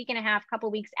a week and a half, couple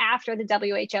weeks after the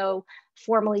WHO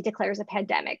formally declares a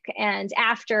pandemic, and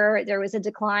after there was a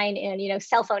decline in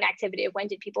cell phone activity of when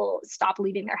did people stop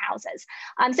leaving their houses.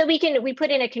 So we put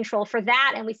in a control for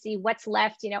that, and we see what's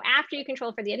left after you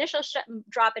control for the initial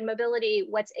drop in mobility,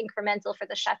 what's incremental for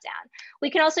the shutdown.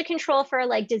 We can also control for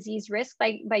like disease risk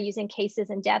by using cases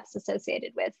and deaths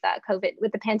associated with COVID,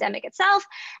 with the pandemic itself.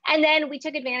 And then we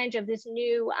took advantage of this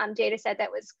new data set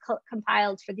that was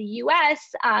compiled for the US.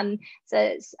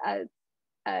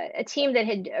 A team that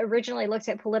had originally looked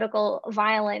at political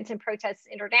violence and protests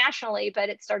internationally, but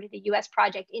it started a US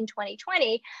project in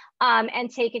 2020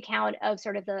 and take account of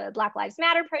sort of the Black Lives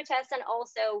Matter protests and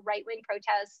also right-wing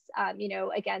protests,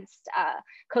 against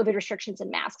COVID restrictions and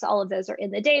masks. All of those are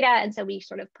in the data. And so we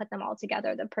sort of put them all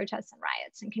together, the protests and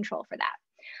riots, and control for that.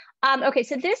 Okay,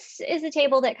 so this is a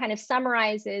table that kind of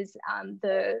summarizes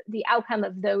the outcome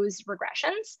of those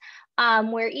regressions,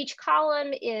 where each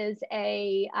column is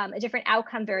a different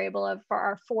outcome variable for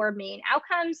our 4 main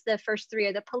outcomes. The first 3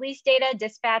 are the police data,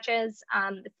 dispatches,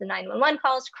 it's the 911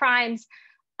 calls, crimes,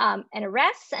 and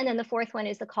arrests. And then the 4th one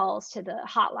is the calls to the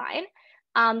hotline.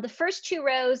 The first 2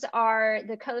 rows are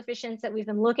the coefficients that we've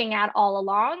been looking at all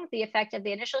along, the effect of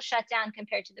the initial shutdown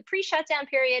compared to the pre-shutdown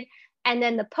period, and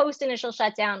then the post-initial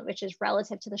shutdown, which is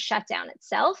relative to the shutdown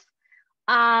itself.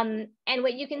 And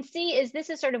what you can see is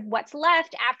this is sort of what's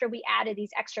left after we added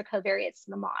these extra covariates to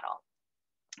the model.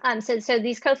 So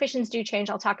these coefficients do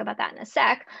change. I'll talk about that in a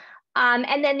sec.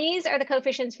 And then these are the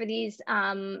coefficients for these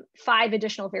 5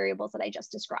 additional variables that I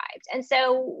just described. And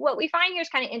so what we find here is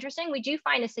kind of interesting. We do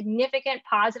find a significant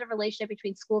positive relationship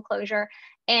between school closure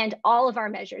and all of our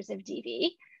measures of DV.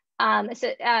 And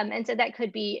so that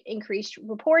could be increased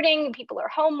reporting. People are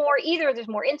home more. Either there's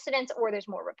more incidents or there's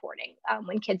more reporting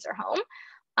when kids are home.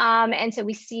 And so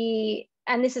we see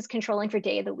this is controlling for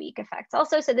day of the week effects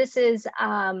also. So this is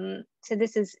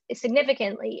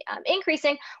significantly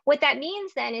increasing. What that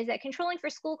means then is that controlling for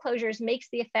school closures makes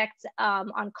the effects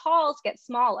on calls get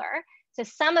smaller. So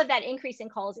some of that increase in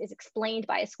calls is explained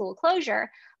by a school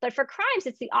closure, but for crimes,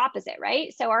 it's the opposite,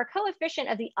 right? So our coefficient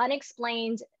of the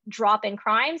unexplained drop in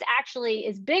crimes actually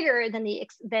is bigger than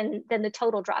the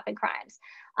total drop in crimes.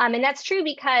 And that's true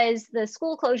because the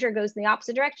school closure goes in the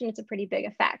opposite direction. It's a pretty big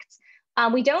effect.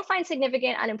 We don't find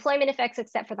significant unemployment effects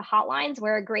except for the hotlines,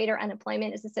 where greater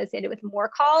unemployment is associated with more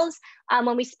calls.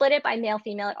 When we split it by male,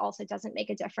 female, it also doesn't make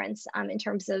a difference in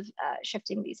terms of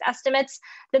shifting these estimates.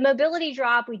 The mobility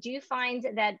drop, we do find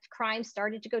that crime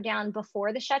started to go down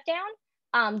before the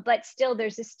shutdown, but still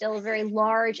there's still a very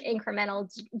large incremental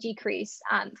decrease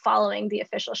following the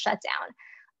official shutdown.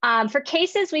 For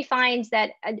cases, we find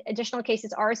that additional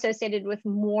cases are associated with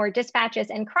more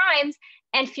dispatches and crimes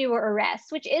and fewer arrests,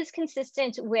 which is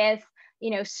consistent with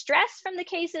stress from the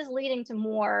cases leading to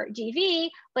more DV,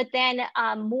 but then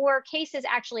more cases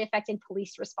actually affecting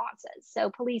police responses. So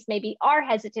police maybe are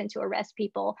hesitant to arrest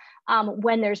people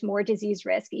when there's more disease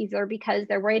risk, either because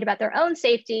they're worried about their own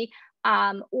safety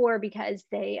or because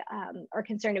they are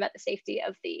concerned about the safety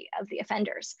of the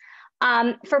offenders.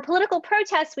 For political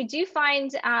protests, we do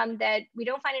find that we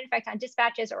don't find an effect on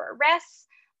dispatches or arrests.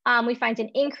 We find an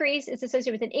increase, it's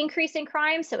associated with an increase in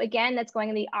crime. So again, that's going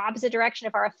in the opposite direction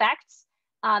of our effects.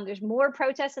 There's more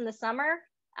protests in the summer.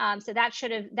 So that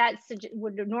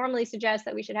would normally suggest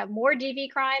that we should have more DV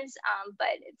crimes,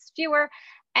 but it's fewer.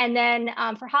 And then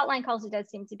for hotline calls, it does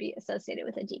seem to be associated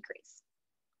with a decrease.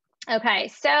 Okay,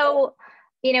 so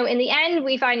in the end,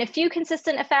 we find a few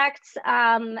consistent effects,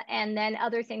 and then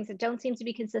other things that don't seem to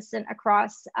be consistent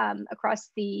across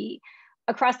the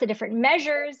different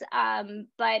measures.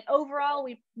 But overall,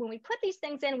 when we put these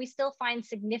things in, we still find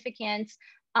significant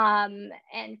and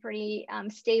pretty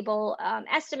stable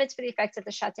estimates for the effects of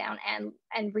the shutdown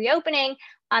and reopening.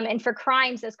 And for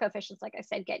crimes, those coefficients, like I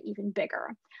said, get even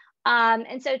bigger.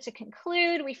 And so to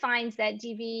conclude, we find that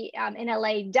DV in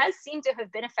LA does seem to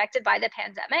have been affected by the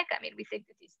pandemic. I mean, we think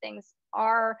that these things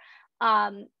are,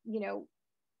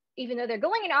 even though they're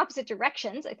going in opposite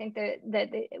directions, I think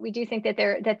that we do think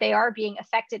that they are being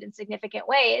affected in significant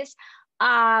ways.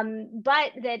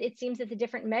 But that it seems that the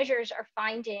different measures are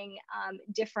finding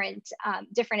different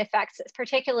effects,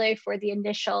 particularly for the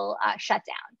initial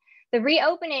shutdown. The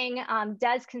reopening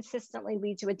does consistently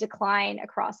lead to a decline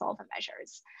across all the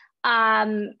measures.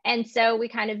 And so we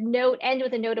kind of end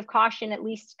with a note of caution, at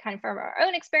least kind of from our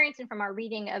own experience and from our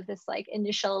reading of this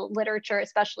initial literature,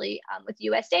 especially with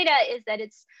US data, is that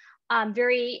it's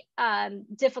very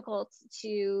difficult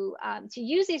to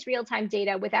use these real-time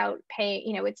data without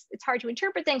paying, it's hard to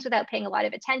interpret things without paying a lot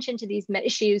of attention to these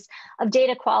issues of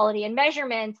data quality and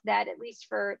measurement that, at least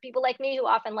for people like me who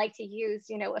often like to use,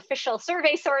 official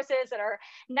survey sources that are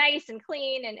nice and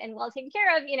clean and well taken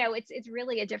care of, it's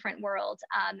really a different world.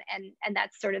 And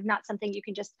that's sort of not something you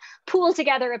can just pool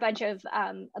together a bunch of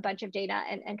data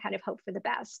and kind of hope for the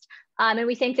best. And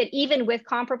we think that even with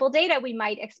comparable data, we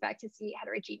might expect to see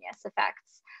heterogeneous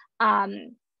effects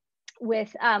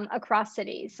across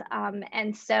cities.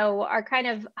 And so our kind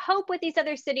of hope with these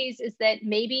other cities is that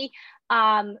maybe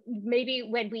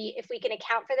if we can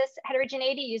account for this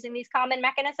heterogeneity using these common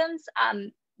mechanisms,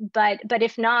 but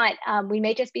if not, we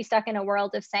may just be stuck in a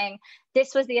world of saying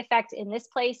this was the effect in this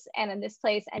place and in this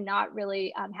place, and not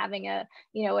really having a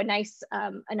nice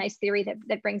theory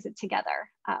that brings it together.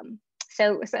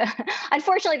 So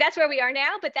unfortunately, that's where we are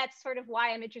now, but that's sort of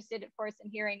why I'm interested, of course, in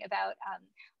hearing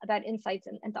about insights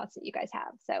and thoughts that you guys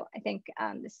have. So I think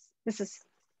this is,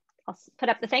 I'll put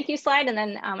up the thank you slide, and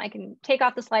then I can take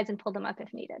off the slides and pull them up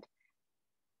if needed.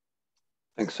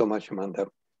 Thanks so much, Amanda.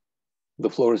 The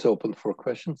floor is open for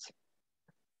questions,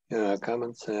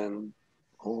 comments, and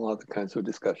all other kinds of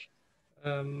discussion.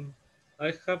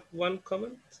 I have one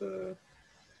comment.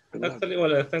 Actually,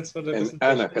 well, thanks for the presentation.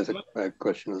 Anna has a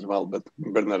question as well, but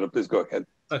Bernardo, please go ahead.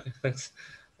 Okay, thanks.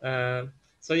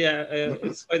 So yeah,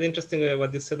 it's quite interesting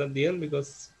what you said at the end,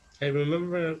 because I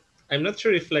remember, I'm not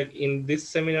sure if in this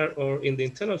seminar or in the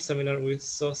internal seminar we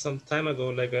saw some time ago,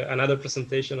 another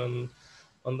presentation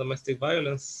on domestic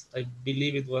violence. I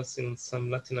believe it was in some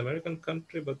Latin American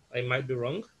country, but I might be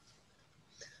wrong.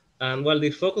 And well,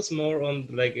 they focus more on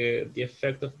the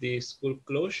effect of the school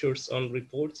closures on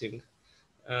reporting.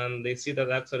 And they see that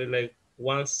actually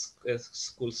once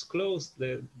schools close,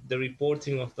 the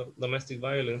reporting of the domestic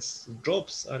violence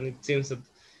drops. And it seems that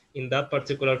in that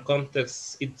particular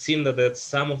context, it seemed that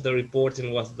some of the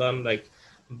reporting was done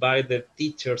by the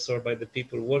teachers or by the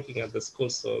people working at the school.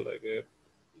 So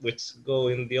which go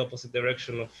in the opposite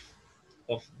direction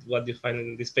of what you find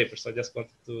in this paper. So I just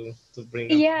wanted to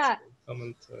bring up yeah.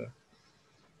 comment.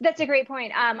 That's a great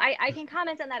point. I can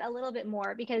comment on that a little bit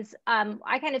more because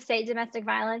I kind of say domestic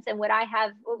violence, and what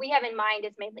we have in mind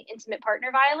is mainly intimate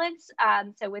partner violence.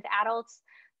 So with adults,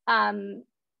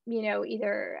 you know,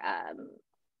 either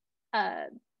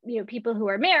you know, people who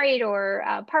are married or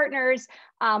partners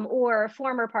or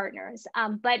former partners.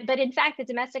 But in fact, the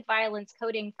domestic violence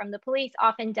coding from the police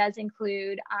often does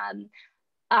include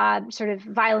sort of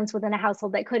violence within a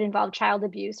household that could involve child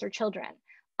abuse or children.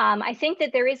 I think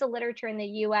that there is a literature in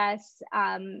the US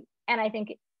and I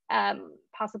think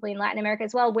possibly in Latin America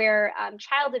as well, where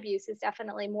child abuse is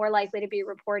definitely more likely to be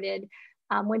reported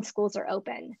when schools are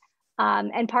open.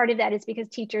 And part of that is because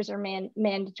teachers are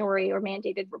mandatory or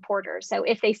mandated reporters. So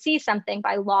if they see something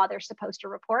by law, they're supposed to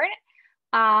report.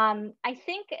 I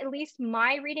think at least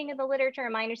my reading of the literature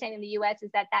and my understanding in the US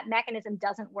is that that mechanism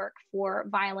doesn't work for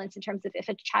violence in terms of if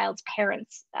a child's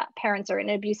parents are in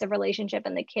an abusive relationship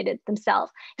and the kid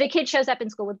themselves. If a kid shows up in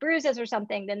school with bruises or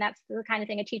something, then that's the kind of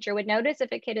thing a teacher would notice.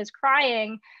 If a kid is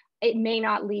crying, it may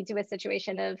not lead to a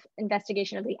situation of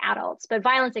investigation of the adults. But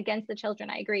violence against the children,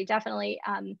 I agree, definitely.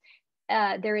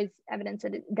 There is evidence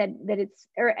that it's,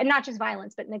 or not just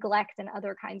violence, but neglect and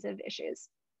other kinds of issues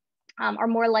are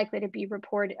more likely to be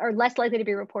reported, or less likely to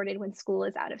be reported when school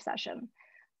is out of session.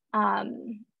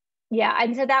 Yeah,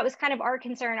 and so that was kind of our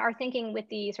concern. Our thinking with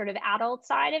the sort of adult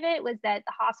side of it was that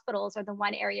the hospitals are the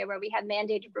one area where we have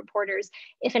mandated reporters.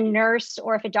 If a nurse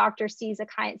or if a doctor sees a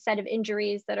set of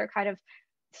injuries that are kind of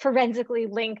forensically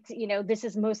linked, you know, this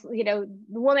is mostly, you know,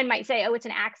 the woman might say, oh, it's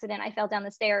an accident, I fell down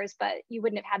the stairs, but you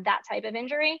wouldn't have had that type of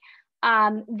injury.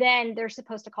 Then they're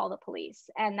supposed to call the police.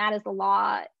 And that is the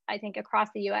law, I think, across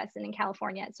the US, and in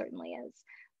California, it certainly is.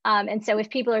 And so if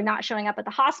people are not showing up at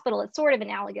the hospital, it's sort of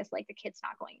analogous, like the kid's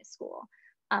not going to school,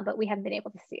 but we haven't been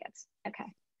able to see it.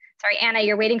 Okay. Sorry, Anna,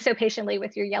 you're waiting so patiently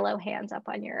with your yellow hands up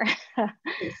on your.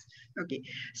 Yes. Okay.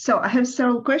 So I have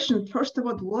several questions. First of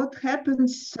all, what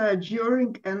happens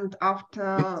during and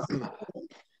after?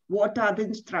 What are the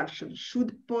instructions?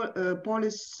 Should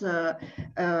police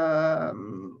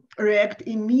react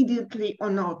immediately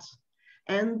or not?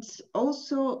 And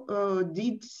also,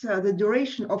 did the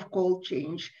duration of call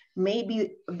change?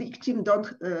 Maybe victim don't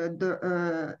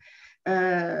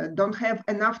have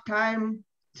enough time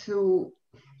to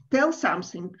tell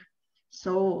something.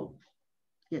 So,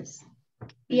 yes.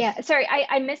 Yeah, sorry,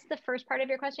 I missed the first part of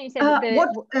your question. You said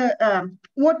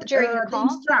what during the call?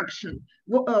 instruction?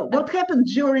 What happened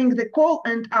during the call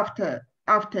and after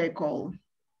a call?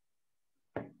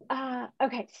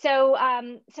 Okay, so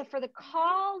so for the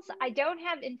calls, we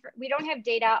don't have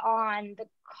data on the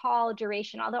call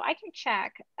duration, although I can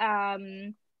check.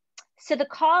 So the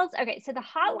calls, okay, so the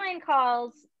hotline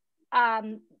calls,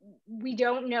 we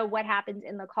don't know what happens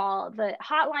in the call. The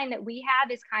hotline that we have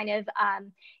is kind of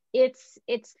it's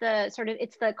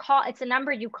the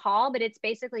number you call, but it's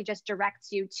basically just directs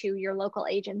you to your local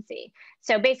agency.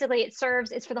 So basically it's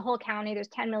for the whole county. There's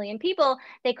 10 million people.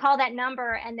 They call that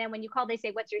number, and then when you call, they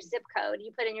say, what's your zip code?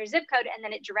 You put in your zip code, and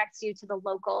then it directs you to the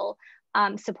local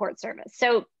support service.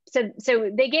 So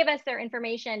they gave us their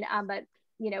information, but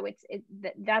you know,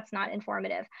 that's not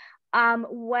informative.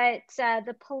 What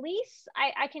the police,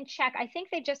 I can check. I think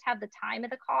they just have the time of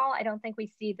the call. I don't think we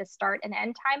see the start and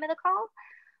end time of the call.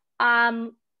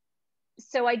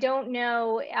 So I don't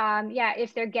know,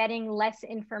 if they're getting less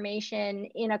information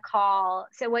in a call.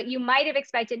 So what you might have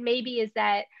expected maybe is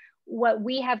that what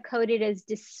we have coded as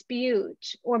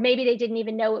dispute, or maybe they didn't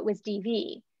even know it was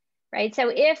DV, right? So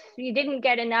if you didn't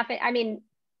get enough, I mean,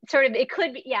 sort of, it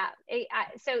could be, yeah.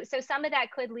 So some of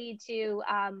that could lead to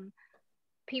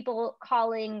people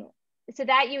calling, so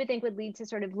that you would think would lead to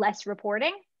sort of less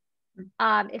reporting.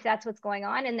 If that's what's going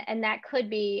on, and that could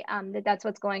be that's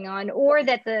what's going on, or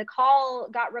that the call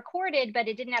got recorded but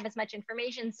it didn't have as much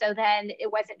information, so then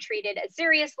it wasn't treated as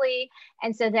seriously,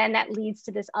 and so then that leads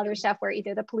to this other stuff where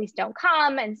either the police don't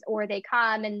come, or they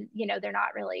come and, you know, they're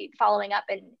not really following up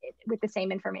with the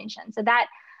same information. So that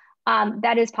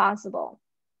is possible.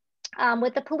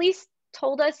 What the police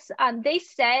told us, they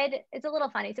said, it's a little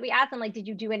funny. So we asked them, like, did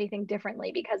you do anything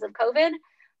differently because of COVID?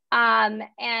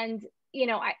 And you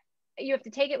know, you have to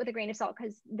take it with a grain of salt,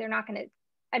 because they're not going to,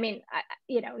 I mean,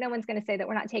 you know, no one's going to say that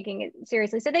we're not taking it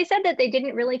seriously. So they said that they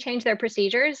didn't really change their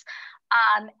procedures.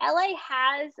 LA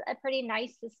has a pretty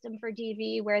nice system for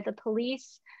DV where the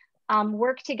police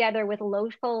work together with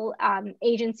local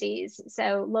agencies.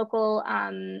 So local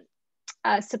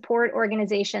support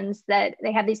organizations that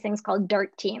they have these things called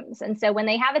DART teams. And so when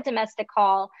they have a domestic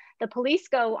call, the police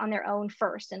go on their own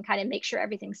first and kind of make sure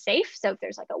everything's safe. So if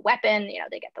there's like a weapon, you know,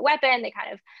 they get the weapon, they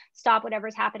kind of stop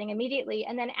whatever's happening immediately.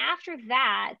 And then after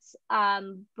that,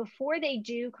 before they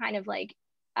do kind of like,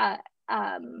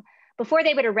 before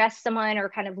they would arrest someone or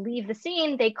kind of leave the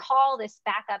scene, they call this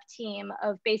backup team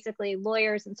of basically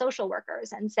lawyers and social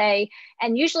workers and say,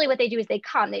 and usually what they do is they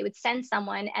would send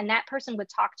someone and that person would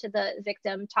talk to the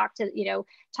victim, talk to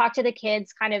the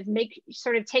kids, kind of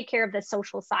take care of the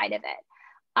social side of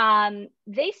it.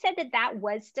 They said that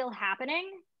was still happening.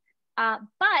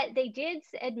 But they did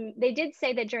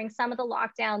say that during some of the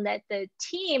lockdown that the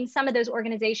team, some of those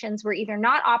organizations were either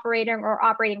not operating or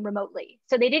operating remotely.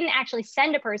 So they didn't actually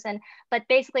send a person, but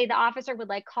basically the officer would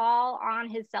like call on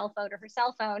his cell phone or her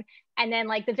cell phone, and then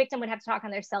like the victim would have to talk on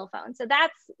their cell phone. So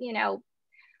that's, you know,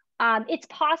 it's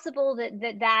possible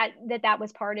that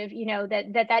was part of, you know,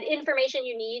 that information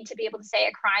you need to be able to say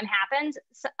a crime happened.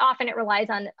 So often it relies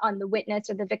on the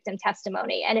witness or the victim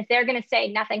testimony. And if they're going to say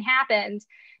nothing happened,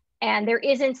 and there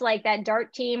isn't like that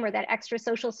DART team or that extra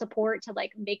social support to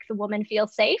like make the woman feel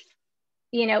safe,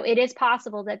 you know, it is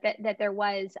possible that there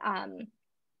was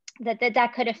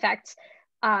that could affect,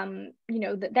 you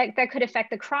know, that could affect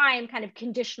the crime kind of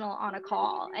conditional on a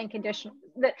call and conditional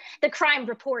the crime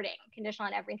reporting conditional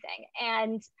on everything.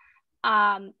 And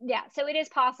yeah, so it is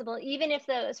possible, even if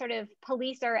the sort of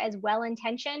police are as well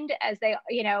intentioned as they,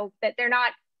 you know, that they're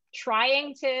not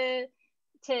trying to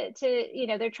you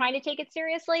know, they're trying to take it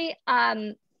seriously.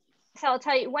 So I'll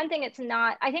tell you one thing, it's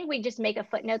not, I think we just make a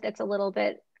footnote that's a little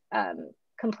bit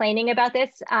complaining about this.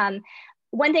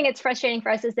 One thing that's frustrating for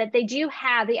us is that they do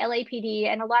have, the LAPD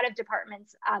and a lot of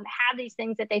departments have these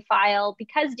things that they file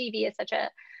because DV is such a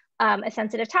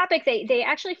sensitive topic. They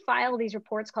actually file these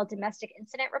reports called domestic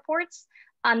incident reports.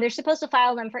 They're supposed to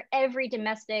file them for every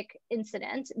domestic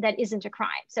incident that isn't a crime.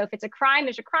 So if it's a crime,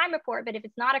 there's a crime report, but if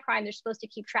it's not a crime, they're supposed to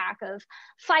keep track of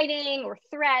fighting or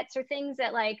threats or things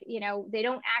that, like, you know, they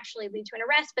don't actually lead to an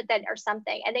arrest, but that are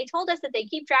something. And they told us that they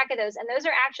keep track of those, and those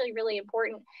are actually really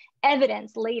important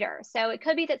evidence later. So it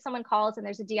could be that someone calls and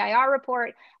there's a DIR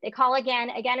report, they call again,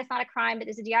 it's not a crime, but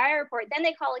there's a DIR report, then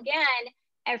they call again,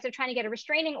 and if they're trying to get a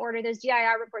restraining order, those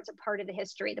DIR reports are part of the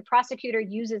history. The prosecutor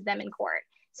uses them in court.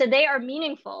 So they are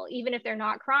meaningful, even if they're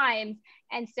not crimes.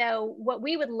 And so what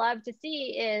we would love to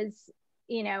see is,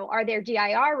 you know, are there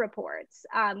DIR reports?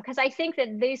 Because I think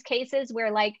that these cases where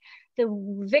like the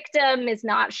victim is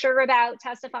not sure about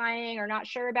testifying or not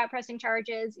sure about pressing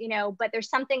charges, you know, but there's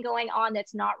something going on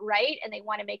that's not right and they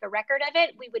want to make a record of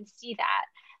it, we would see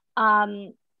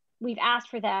that. We've asked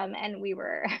for them and we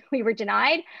were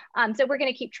denied. So we're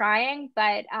going to keep trying,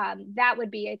 but that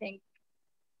would be, I think,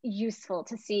 useful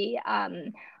to see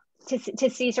to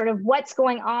see sort of what's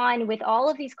going on with all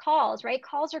of these calls, right?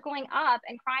 Calls are going up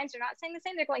and crimes are not saying the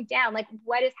same, they're going down. Like,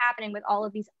 what is happening with all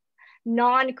of these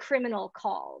non-criminal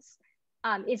calls?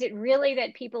 Is it really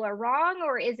that people are wrong,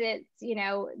 or is it, you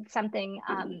know, something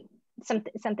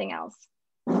something else?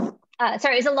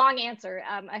 Sorry, it's a long answer.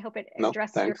 I hope it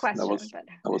addressed your question.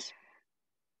 That was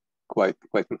quite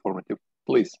informative.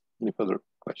 Please, any further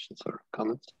questions or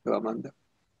comments, Amanda?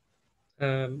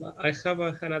 I have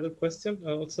another question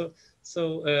also.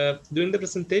 So during the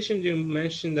presentation, you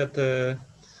mentioned that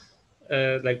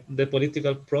like the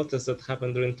political protests that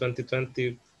happened during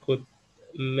 2020 could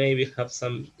maybe have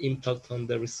some impact on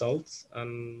the results.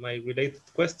 And my related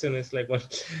question is like, well,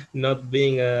 not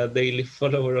being a daily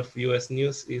follower of US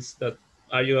news, is that,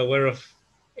 are you aware of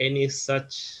any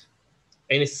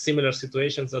similar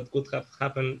situations that could have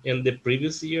happened in the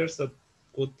previous years that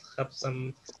could have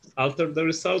some altered the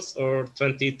results, or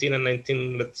 2018 and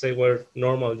 19, let's say, were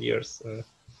normal years?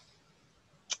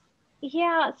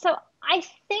 Yeah, so I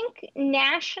think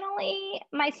nationally,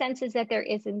 my sense is that there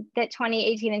isn't, that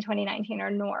 2018 and 2019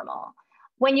 are normal.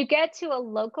 When you get to a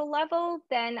local level,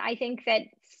 then I think that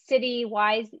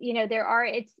city-wise, you know, there are,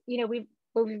 it's, you know, we've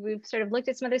sort of looked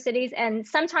at some other cities, and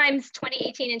sometimes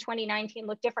 2018 and 2019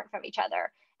 look different from each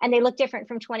other, and they look different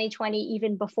from 2020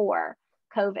 even before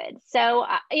COVID. So,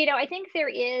 you know, I think there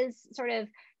is sort of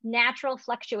natural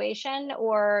fluctuation,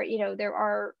 or, you know, there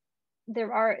are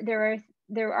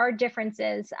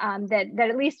differences that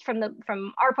at least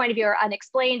from our point of view are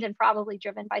unexplained and probably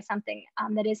driven by something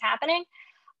that is happening.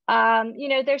 You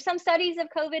know, there's some studies of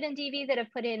COVID and DV that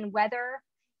have put in weather.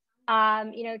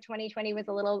 You know, 2020 was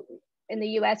a little, in the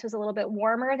US, was a little bit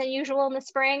warmer than usual in the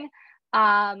spring.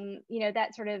 You know,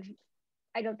 that sort of,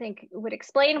 I don't think would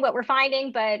explain what we're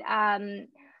finding, but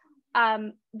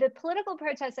the political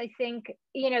protests, I think,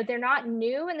 they're not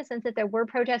new in the sense that there were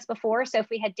protests before. So if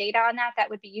we had data on that, that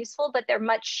would be useful, but they're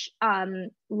much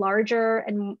larger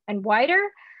and wider.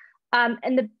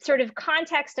 And the sort of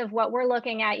context of what we're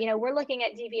looking at, we're looking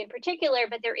at DV in particular,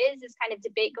 but there is this kind of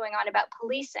debate going on about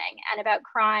policing and about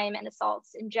crime and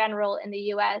assaults in general in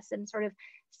the US. And sort of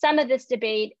some of this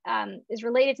debate is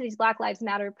related to these Black Lives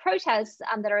Matter protests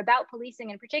that are about policing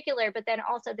in particular, but then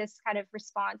also this kind of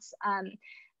response,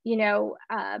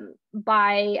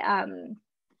 by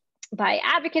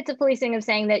advocates of policing of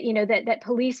saying that, that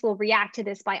police will react to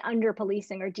this by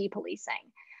under-policing or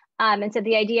depolicing. And so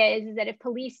the idea is that if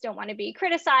police don't want to be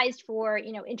criticized for,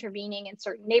 intervening in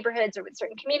certain neighborhoods or with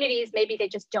certain communities, maybe they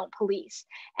just don't police,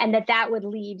 and that would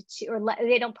lead to, or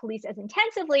they don't police as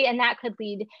intensively, and that could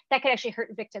actually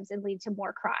hurt victims and lead to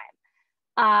more crime.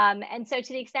 And so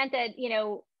to the extent that,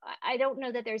 I don't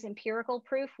know that there's empirical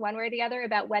proof one way or the other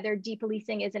about whether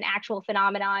depolicing is an actual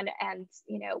phenomenon and,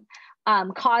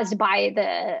 caused by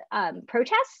the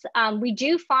protests. We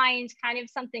do find kind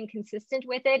of something consistent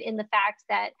with it in the fact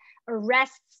that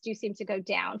arrests do seem to go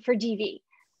down for DV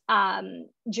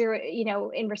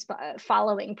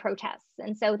following protests.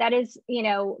 And so that is,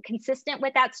 consistent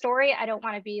with that story. I don't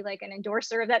want to be like an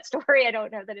endorser of that story. I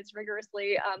don't know that it's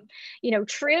rigorously,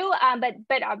 true, but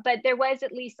there was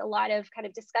at least a lot of kind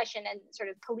of discussion and sort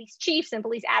of police chiefs and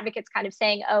police advocates kind of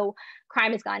saying, oh,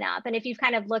 crime has gone up. And if you've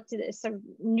kind of looked at some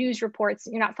news reports,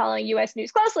 you're not following US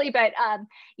news closely, but,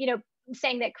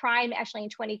 saying that crime actually in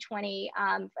 2020,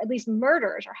 at least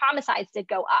murders or homicides did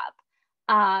go up.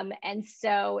 And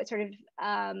so it's sort of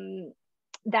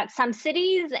that some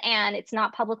cities, and it's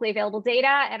not publicly available data.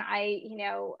 And I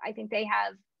think they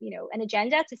have, an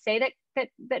agenda to say that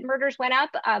murders went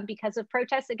up because of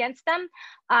protests against them.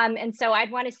 And so I'd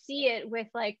want to see it with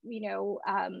a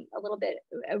little bit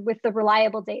with the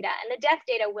reliable data, and the death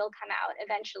data will come out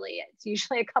eventually. It's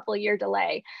usually a couple year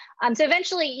delay. So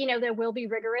eventually, there will be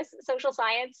rigorous social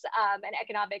science and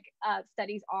economic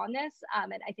studies on this.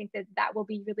 And I think that will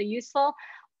be really useful.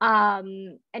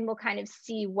 And we'll kind of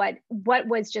see what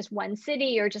was just one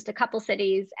city or just a couple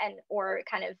cities, or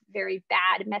kind of very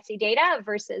bad, messy data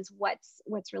versus what's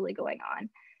really going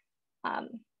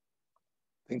on.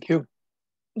 Thank you.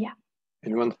 Yeah.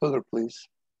 Anyone further, please?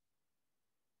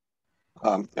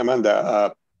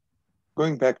 Amanda,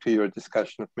 going back to your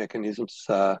discussion of mechanisms,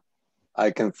 I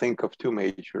can think of two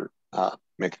major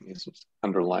mechanisms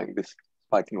underlying this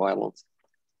spike in violence.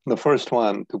 The first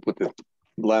one, to put it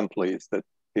bluntly, is that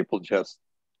people just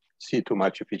see too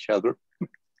much of each other.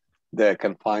 They're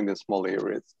confined in small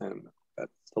areas, and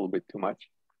that's a little bit too much.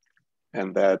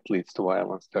 And that leads to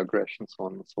violence, to aggression, so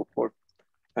on and so forth.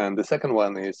 And the second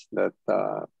one is that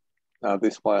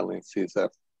this violence is a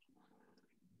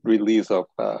release of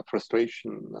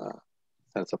frustration,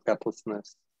 sense of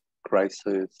helplessness,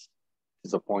 crisis,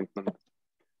 disappointment.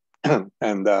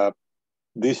 And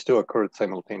these two occurred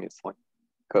simultaneously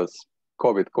because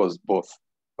COVID caused both.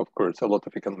 Of course, a lot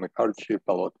of economic hardship,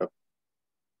 a lot of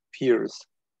fears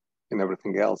and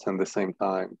everything else. And at the same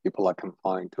time, people are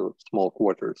confined to small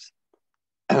quarters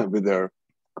with their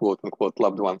quote unquote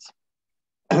loved ones.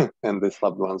 And these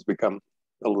loved ones become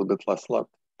a little bit less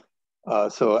loved.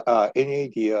 So any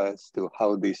idea as to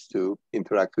how these two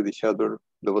interact with each other?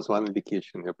 There was one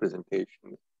indication in your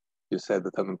presentation. You said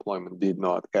that unemployment did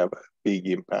not have a big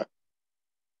impact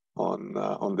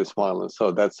on this violence.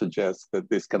 So that suggests that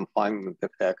this confinement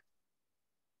effect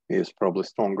is probably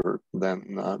stronger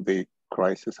than the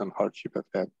crisis and hardship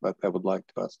effect. But I would like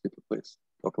to ask you to please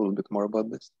talk a little bit more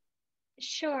about this.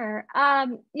 Sure.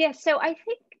 Yeah, so I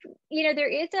think, there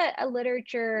is a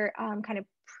literature kind of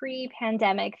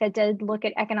pre-pandemic that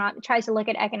tries to look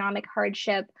at economic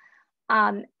hardship.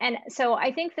 And so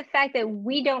I think the fact that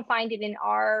we don't find it in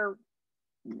our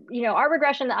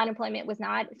regression, the unemployment was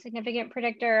not a significant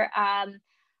predictor.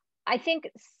 I think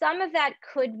some of that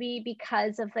could be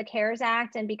because of the CARES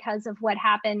Act and because of what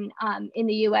happened in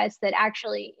the US, that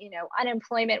actually,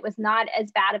 unemployment was not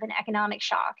as bad of an economic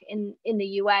shock in the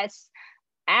US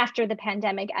after the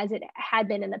pandemic as it had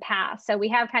been in the past. So we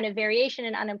have kind of variation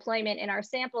in unemployment in our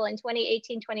sample. In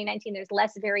 2018, 2019, there's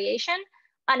less variation.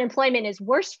 Unemployment is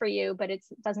worse for you, but it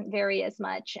doesn't vary as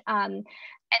much. And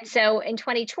so in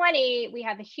 2020, we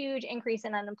have a huge increase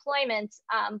in unemployment,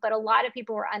 but a lot of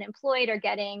people who are unemployed are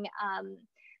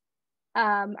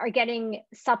getting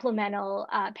supplemental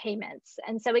payments.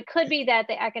 And so it could be that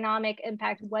the economic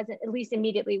impact wasn't, at least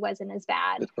immediately, wasn't as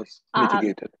bad. It was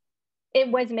mitigated. it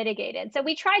was mitigated. So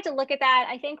we tried to look at that.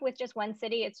 I think with just one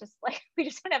city, it's just like, we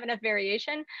just don't have enough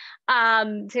variation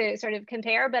to sort of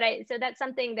compare. But so that's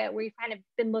something that we've kind of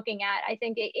been looking at. I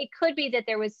think it could be that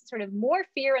there was sort of more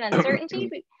fear and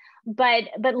uncertainty, but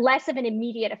less of an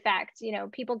immediate effect. You know,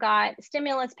 people got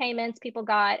stimulus payments, people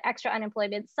got extra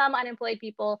unemployment. Some unemployed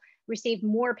people received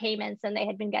more payments than they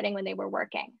had been getting when they were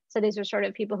working. So these are sort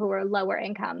of people who were lower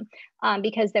income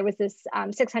because there was this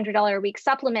 $600 a week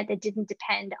supplement that didn't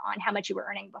depend on how much you were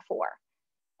earning before.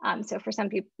 So for some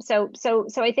people, so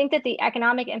I think that the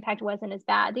economic impact wasn't as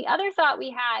bad. The other thought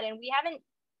we had, and we haven't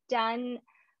done,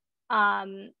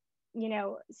 you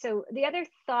know, so the other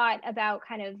thought about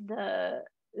kind of the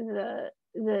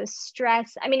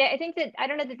stress, I mean, I think that, I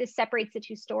don't know that this separates the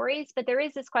two stories, but there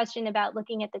is this question about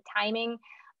looking at the timing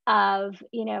of,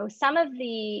 you know, some of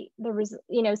you know,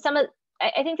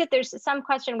 I think that there's some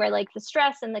question where like the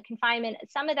stress and the confinement,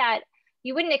 some of that,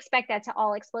 you wouldn't expect that to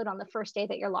all explode on the first day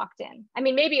that you're locked in. I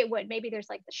mean, maybe it would, maybe there's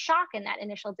like the shock in that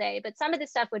initial day, but some of the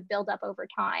stuff would build up over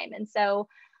time. And so,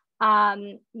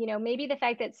 you know, maybe the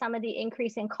fact that some of the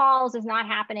increase in calls is not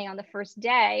happening on the first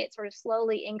day, it's sort of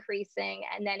slowly increasing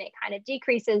and then it kind of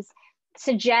decreases,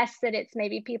 suggests that it's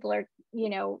maybe people are,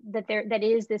 you know, that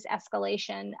is this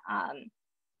escalation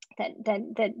that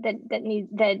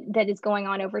is going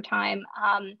on over time.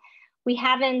 We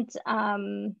haven't,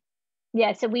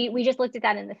 yeah, so we just looked at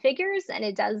that in the figures, and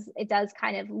it does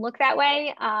kind of look that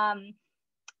way.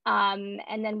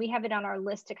 And then we have it on our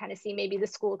list to kind of see maybe the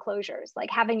school closures,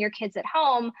 like having your kids at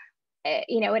home,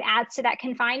 you know, it adds to that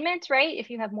confinement, right?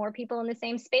 If you have more people in the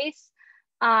same space.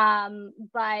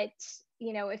 But,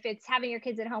 you know, if it's having your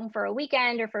kids at home for a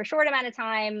weekend or for a short amount of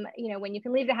time, you know, when you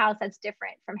can leave the house, that's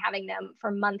different from having them for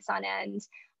months on end,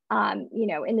 you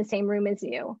know, in the same room as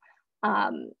you.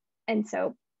 And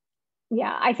so,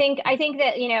 yeah, I think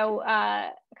that, you know,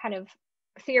 kind of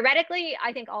theoretically,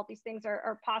 I think all these things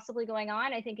are possibly going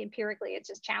on. I think empirically, it's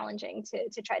just challenging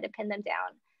to try to pin them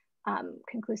down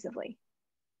conclusively.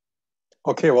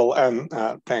 Okay, well,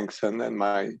 thanks. And then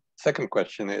my second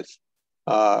question is,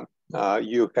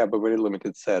 you have a very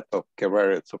limited set of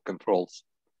covariates of controls,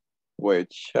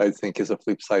 which I think is a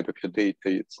flip side of your data.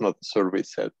 It's not a survey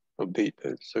set of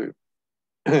data. So,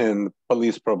 and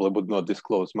police probably would not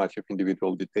disclose much of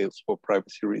individual details for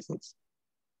privacy reasons.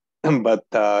 But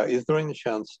is there any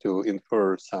chance to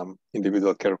infer some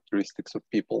individual characteristics of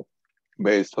people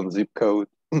based on zip code?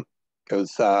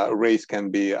 Because race can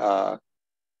be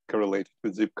correlated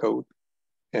with zip code.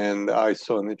 And I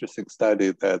saw an interesting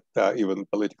study that even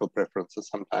political preferences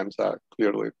sometimes are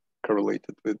clearly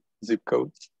correlated with zip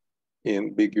codes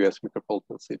in big US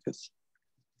metropolitan cities.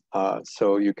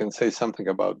 So you can say something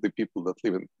about the people that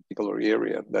live in a particular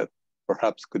area that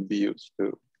perhaps could be used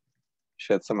to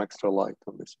shed some extra light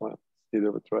on this one. Did you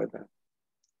ever try that?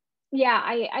 Yeah,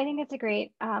 I think that's a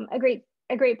great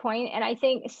point. And I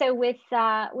think so with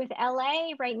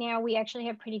LA right now, we actually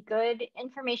have pretty good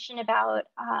information about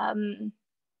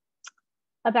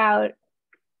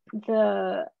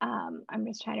the I'm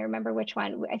just trying to remember which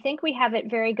one. I think we have it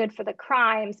very good for the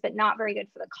crimes, but not very good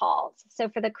for the calls. So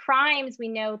for the crimes, we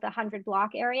know the 100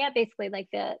 block area, basically like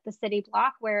the city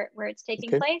block where it's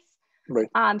taking place. Right.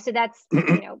 So that's,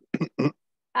 you know,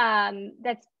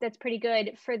 that's pretty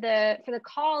good. For the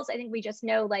calls, I think we just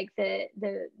know like the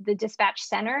dispatch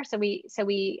center. So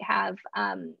we have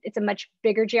it's a much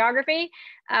bigger geography.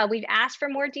 We've asked for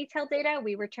more detailed data.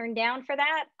 We were turned down for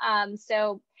that.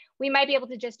 So we might be able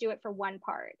to just do it for one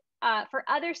part. For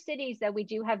other cities, though, we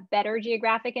do have better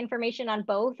geographic information on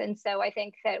both, and so I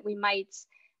think that we might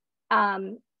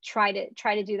try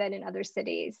to do that in other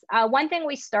cities. One thing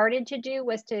we started to do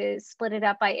was to split it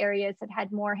up by areas that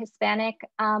had more Hispanic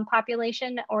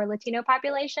population or Latino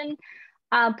population.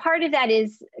 Part of that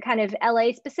is kind of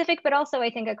LA specific, but also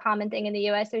I think a common thing in the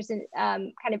US. There's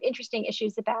kind of interesting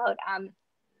issues about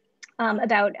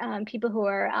people who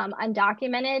are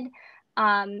undocumented.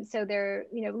 So they're,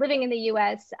 you know, living in the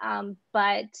US,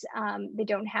 but they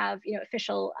don't have, you know,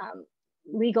 official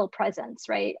legal presence,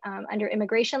 right, under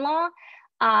immigration law.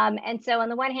 And so on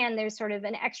the one hand, there's sort of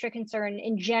an extra concern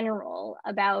in general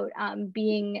about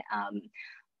being,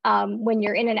 when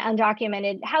you're in an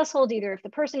undocumented household, either if the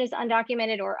person is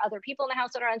undocumented or other people in the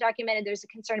household are undocumented, there's a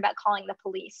concern about calling the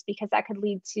police because that could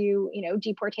lead to, you know,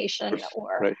 deportation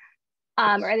or, right.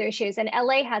 Or other issues. And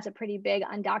LA has a pretty big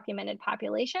undocumented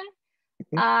population.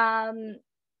 Mm-hmm.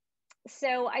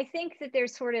 So I think that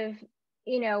there's sort of,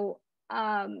 you know,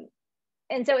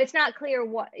 and so it's not clear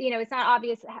what, you know, it's not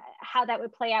obvious how that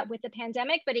would play out with the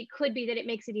pandemic, but it could be that it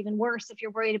makes it even worse if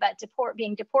you're worried about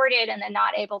being deported and then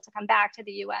not able to come back to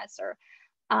the US or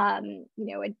You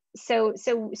know, so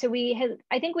we had,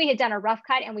 I think we had done a rough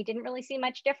cut and we didn't really see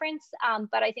much difference,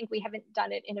 but I think we haven't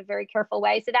done it in a very careful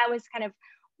way. So that was kind of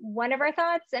one of our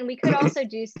thoughts. And we could also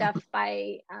do stuff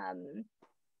by,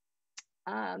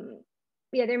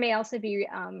 yeah, there may also be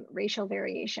racial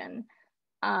variation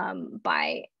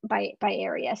by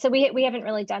area. So we haven't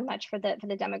really done much for the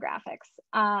demographics.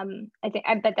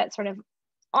 I bet that's sort of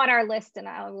on our list, and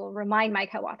I will remind my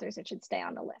co-authors it should stay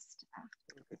on the list.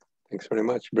 Thanks very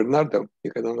much. Bernardo,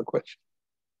 you had another question?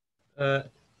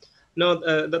 No,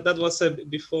 that was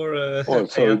before. Oh,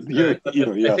 so you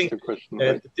asked a question,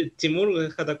 right? Timur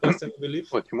had a question, I believe.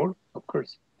 Oh, Timur, of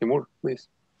course. Timur, please.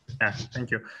 Yeah,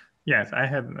 thank you. Yes, I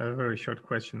had a very short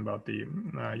question about the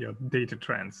your data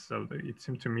trends. So it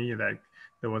seemed to me that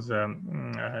there was a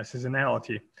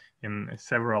seasonality in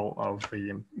several of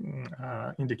the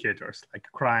indicators, like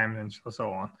crime and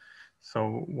so on.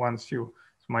 So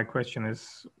my question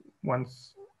is,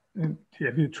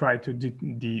 have you tried to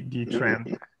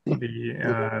detrend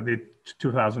the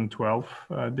 2012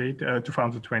 data,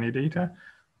 2020 data,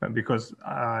 because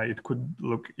it could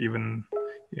look even,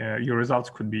 your results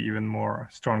could be even more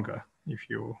stronger if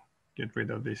you get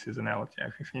rid of the seasonality. I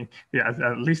think, yeah,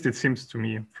 at least it seems to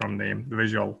me from the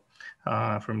visual,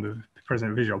 from the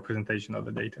visual presentation of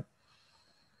the data.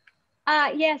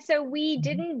 Yeah, so we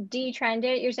didn't detrend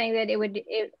it. You're saying that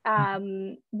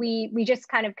we just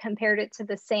kind of compared it to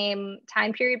the same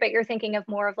time period, but you're thinking of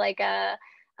more of like a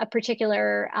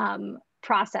particular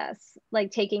process,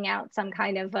 like taking out some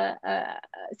kind of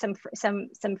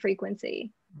some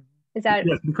frequency. Is that?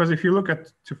 Yes, because if you look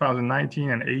at 2019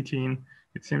 and 18,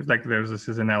 it seems like there's a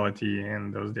seasonality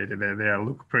in those data. They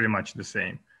look pretty much the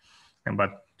same,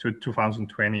 but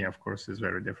 2020, of course, is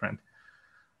very different.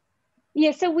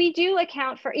 Yeah, so we do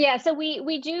account for, yeah, so we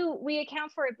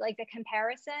account for like the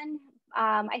comparison.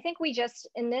 I think we just,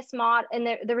 in this mod, and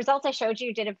the results I showed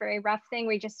you did a very rough thing.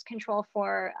 We just control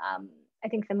for, I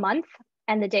think, the month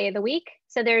and the day of the week.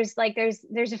 So there's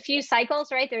a few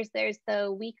cycles, right? There's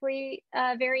the weekly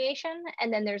variation,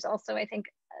 and then there's also, I think,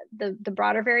 the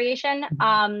broader variation.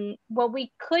 What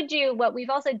we could do, what we've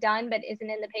also done, but isn't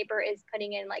in the paper, is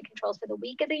putting in like controls for the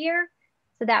week of the year.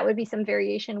 So that would be some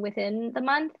variation within the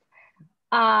month.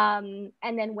 And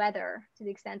then weather, to the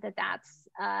extent that that's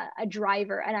a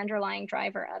driver, an underlying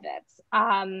driver of it.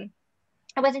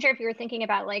 I wasn't sure if you were thinking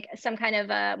about like some kind of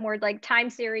a more like time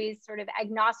series sort of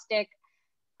agnostic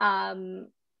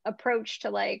approach to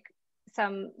like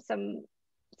some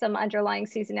underlying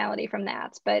seasonality from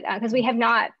that, but because we have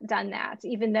not done that,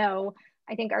 even though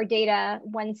I think our data,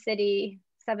 one city,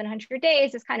 700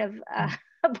 days is kind of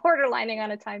borderlining on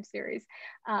a time series,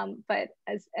 but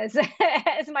as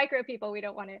micro people, we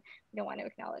don't want to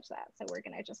acknowledge that, so we're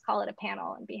going to just call it a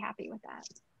panel and be happy with that.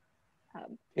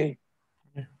 Okay,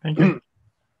 thank you.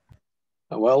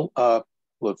 Well,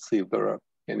 let's see if there are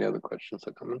any other questions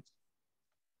or comments.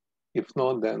 If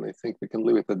not, then I think we can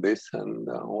leave it at this, and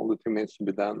all that remains to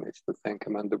be done is to thank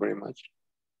Amanda very much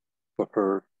for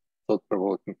her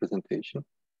thought-provoking presentation,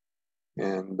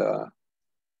 and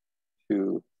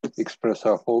to express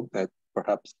our hope that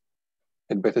perhaps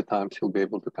at better times you'll be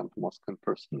able to come to Moscow in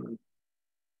person, and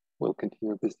we'll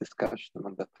continue this discussion.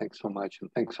 Amanda, thanks so much,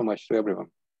 and thanks so much to everyone.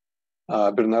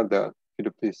 Bernardo, could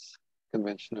you please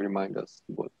conventionally remind us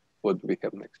what do we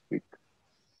have next week?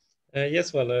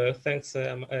 Yes, well, thanks,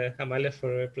 Amalia,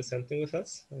 for presenting with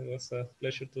us. It was a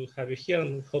pleasure to have you here,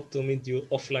 and hope to meet you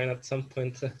offline at some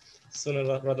point sooner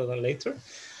rather than later.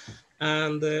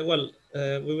 And well,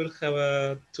 we will have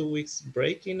a 2 weeks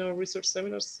break in our research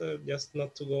seminars, just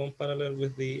not to go on parallel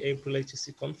with the April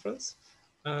HEC conference.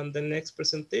 And the next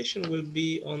presentation will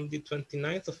be on the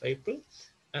 29th of April,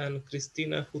 and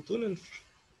Christina Hutunen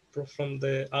from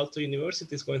the Aalto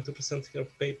University is going to present her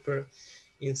paper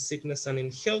in sickness and in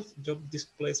health, job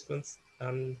displacements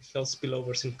and health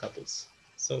spillovers in couples.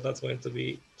 So that's going to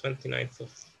be 29th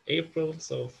of April.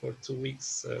 So for 2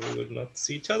 weeks, we will not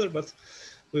see each other, but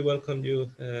we welcome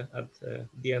you at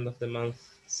the end of the month,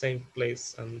 same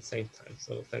place and same time.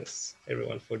 So thanks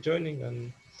everyone for joining,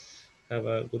 and have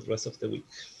a good rest of the week.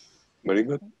 Very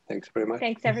good. Thanks very much.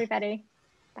 Thanks, everybody.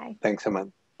 Bye. Thanks,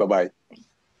 Amanda. Bye-bye.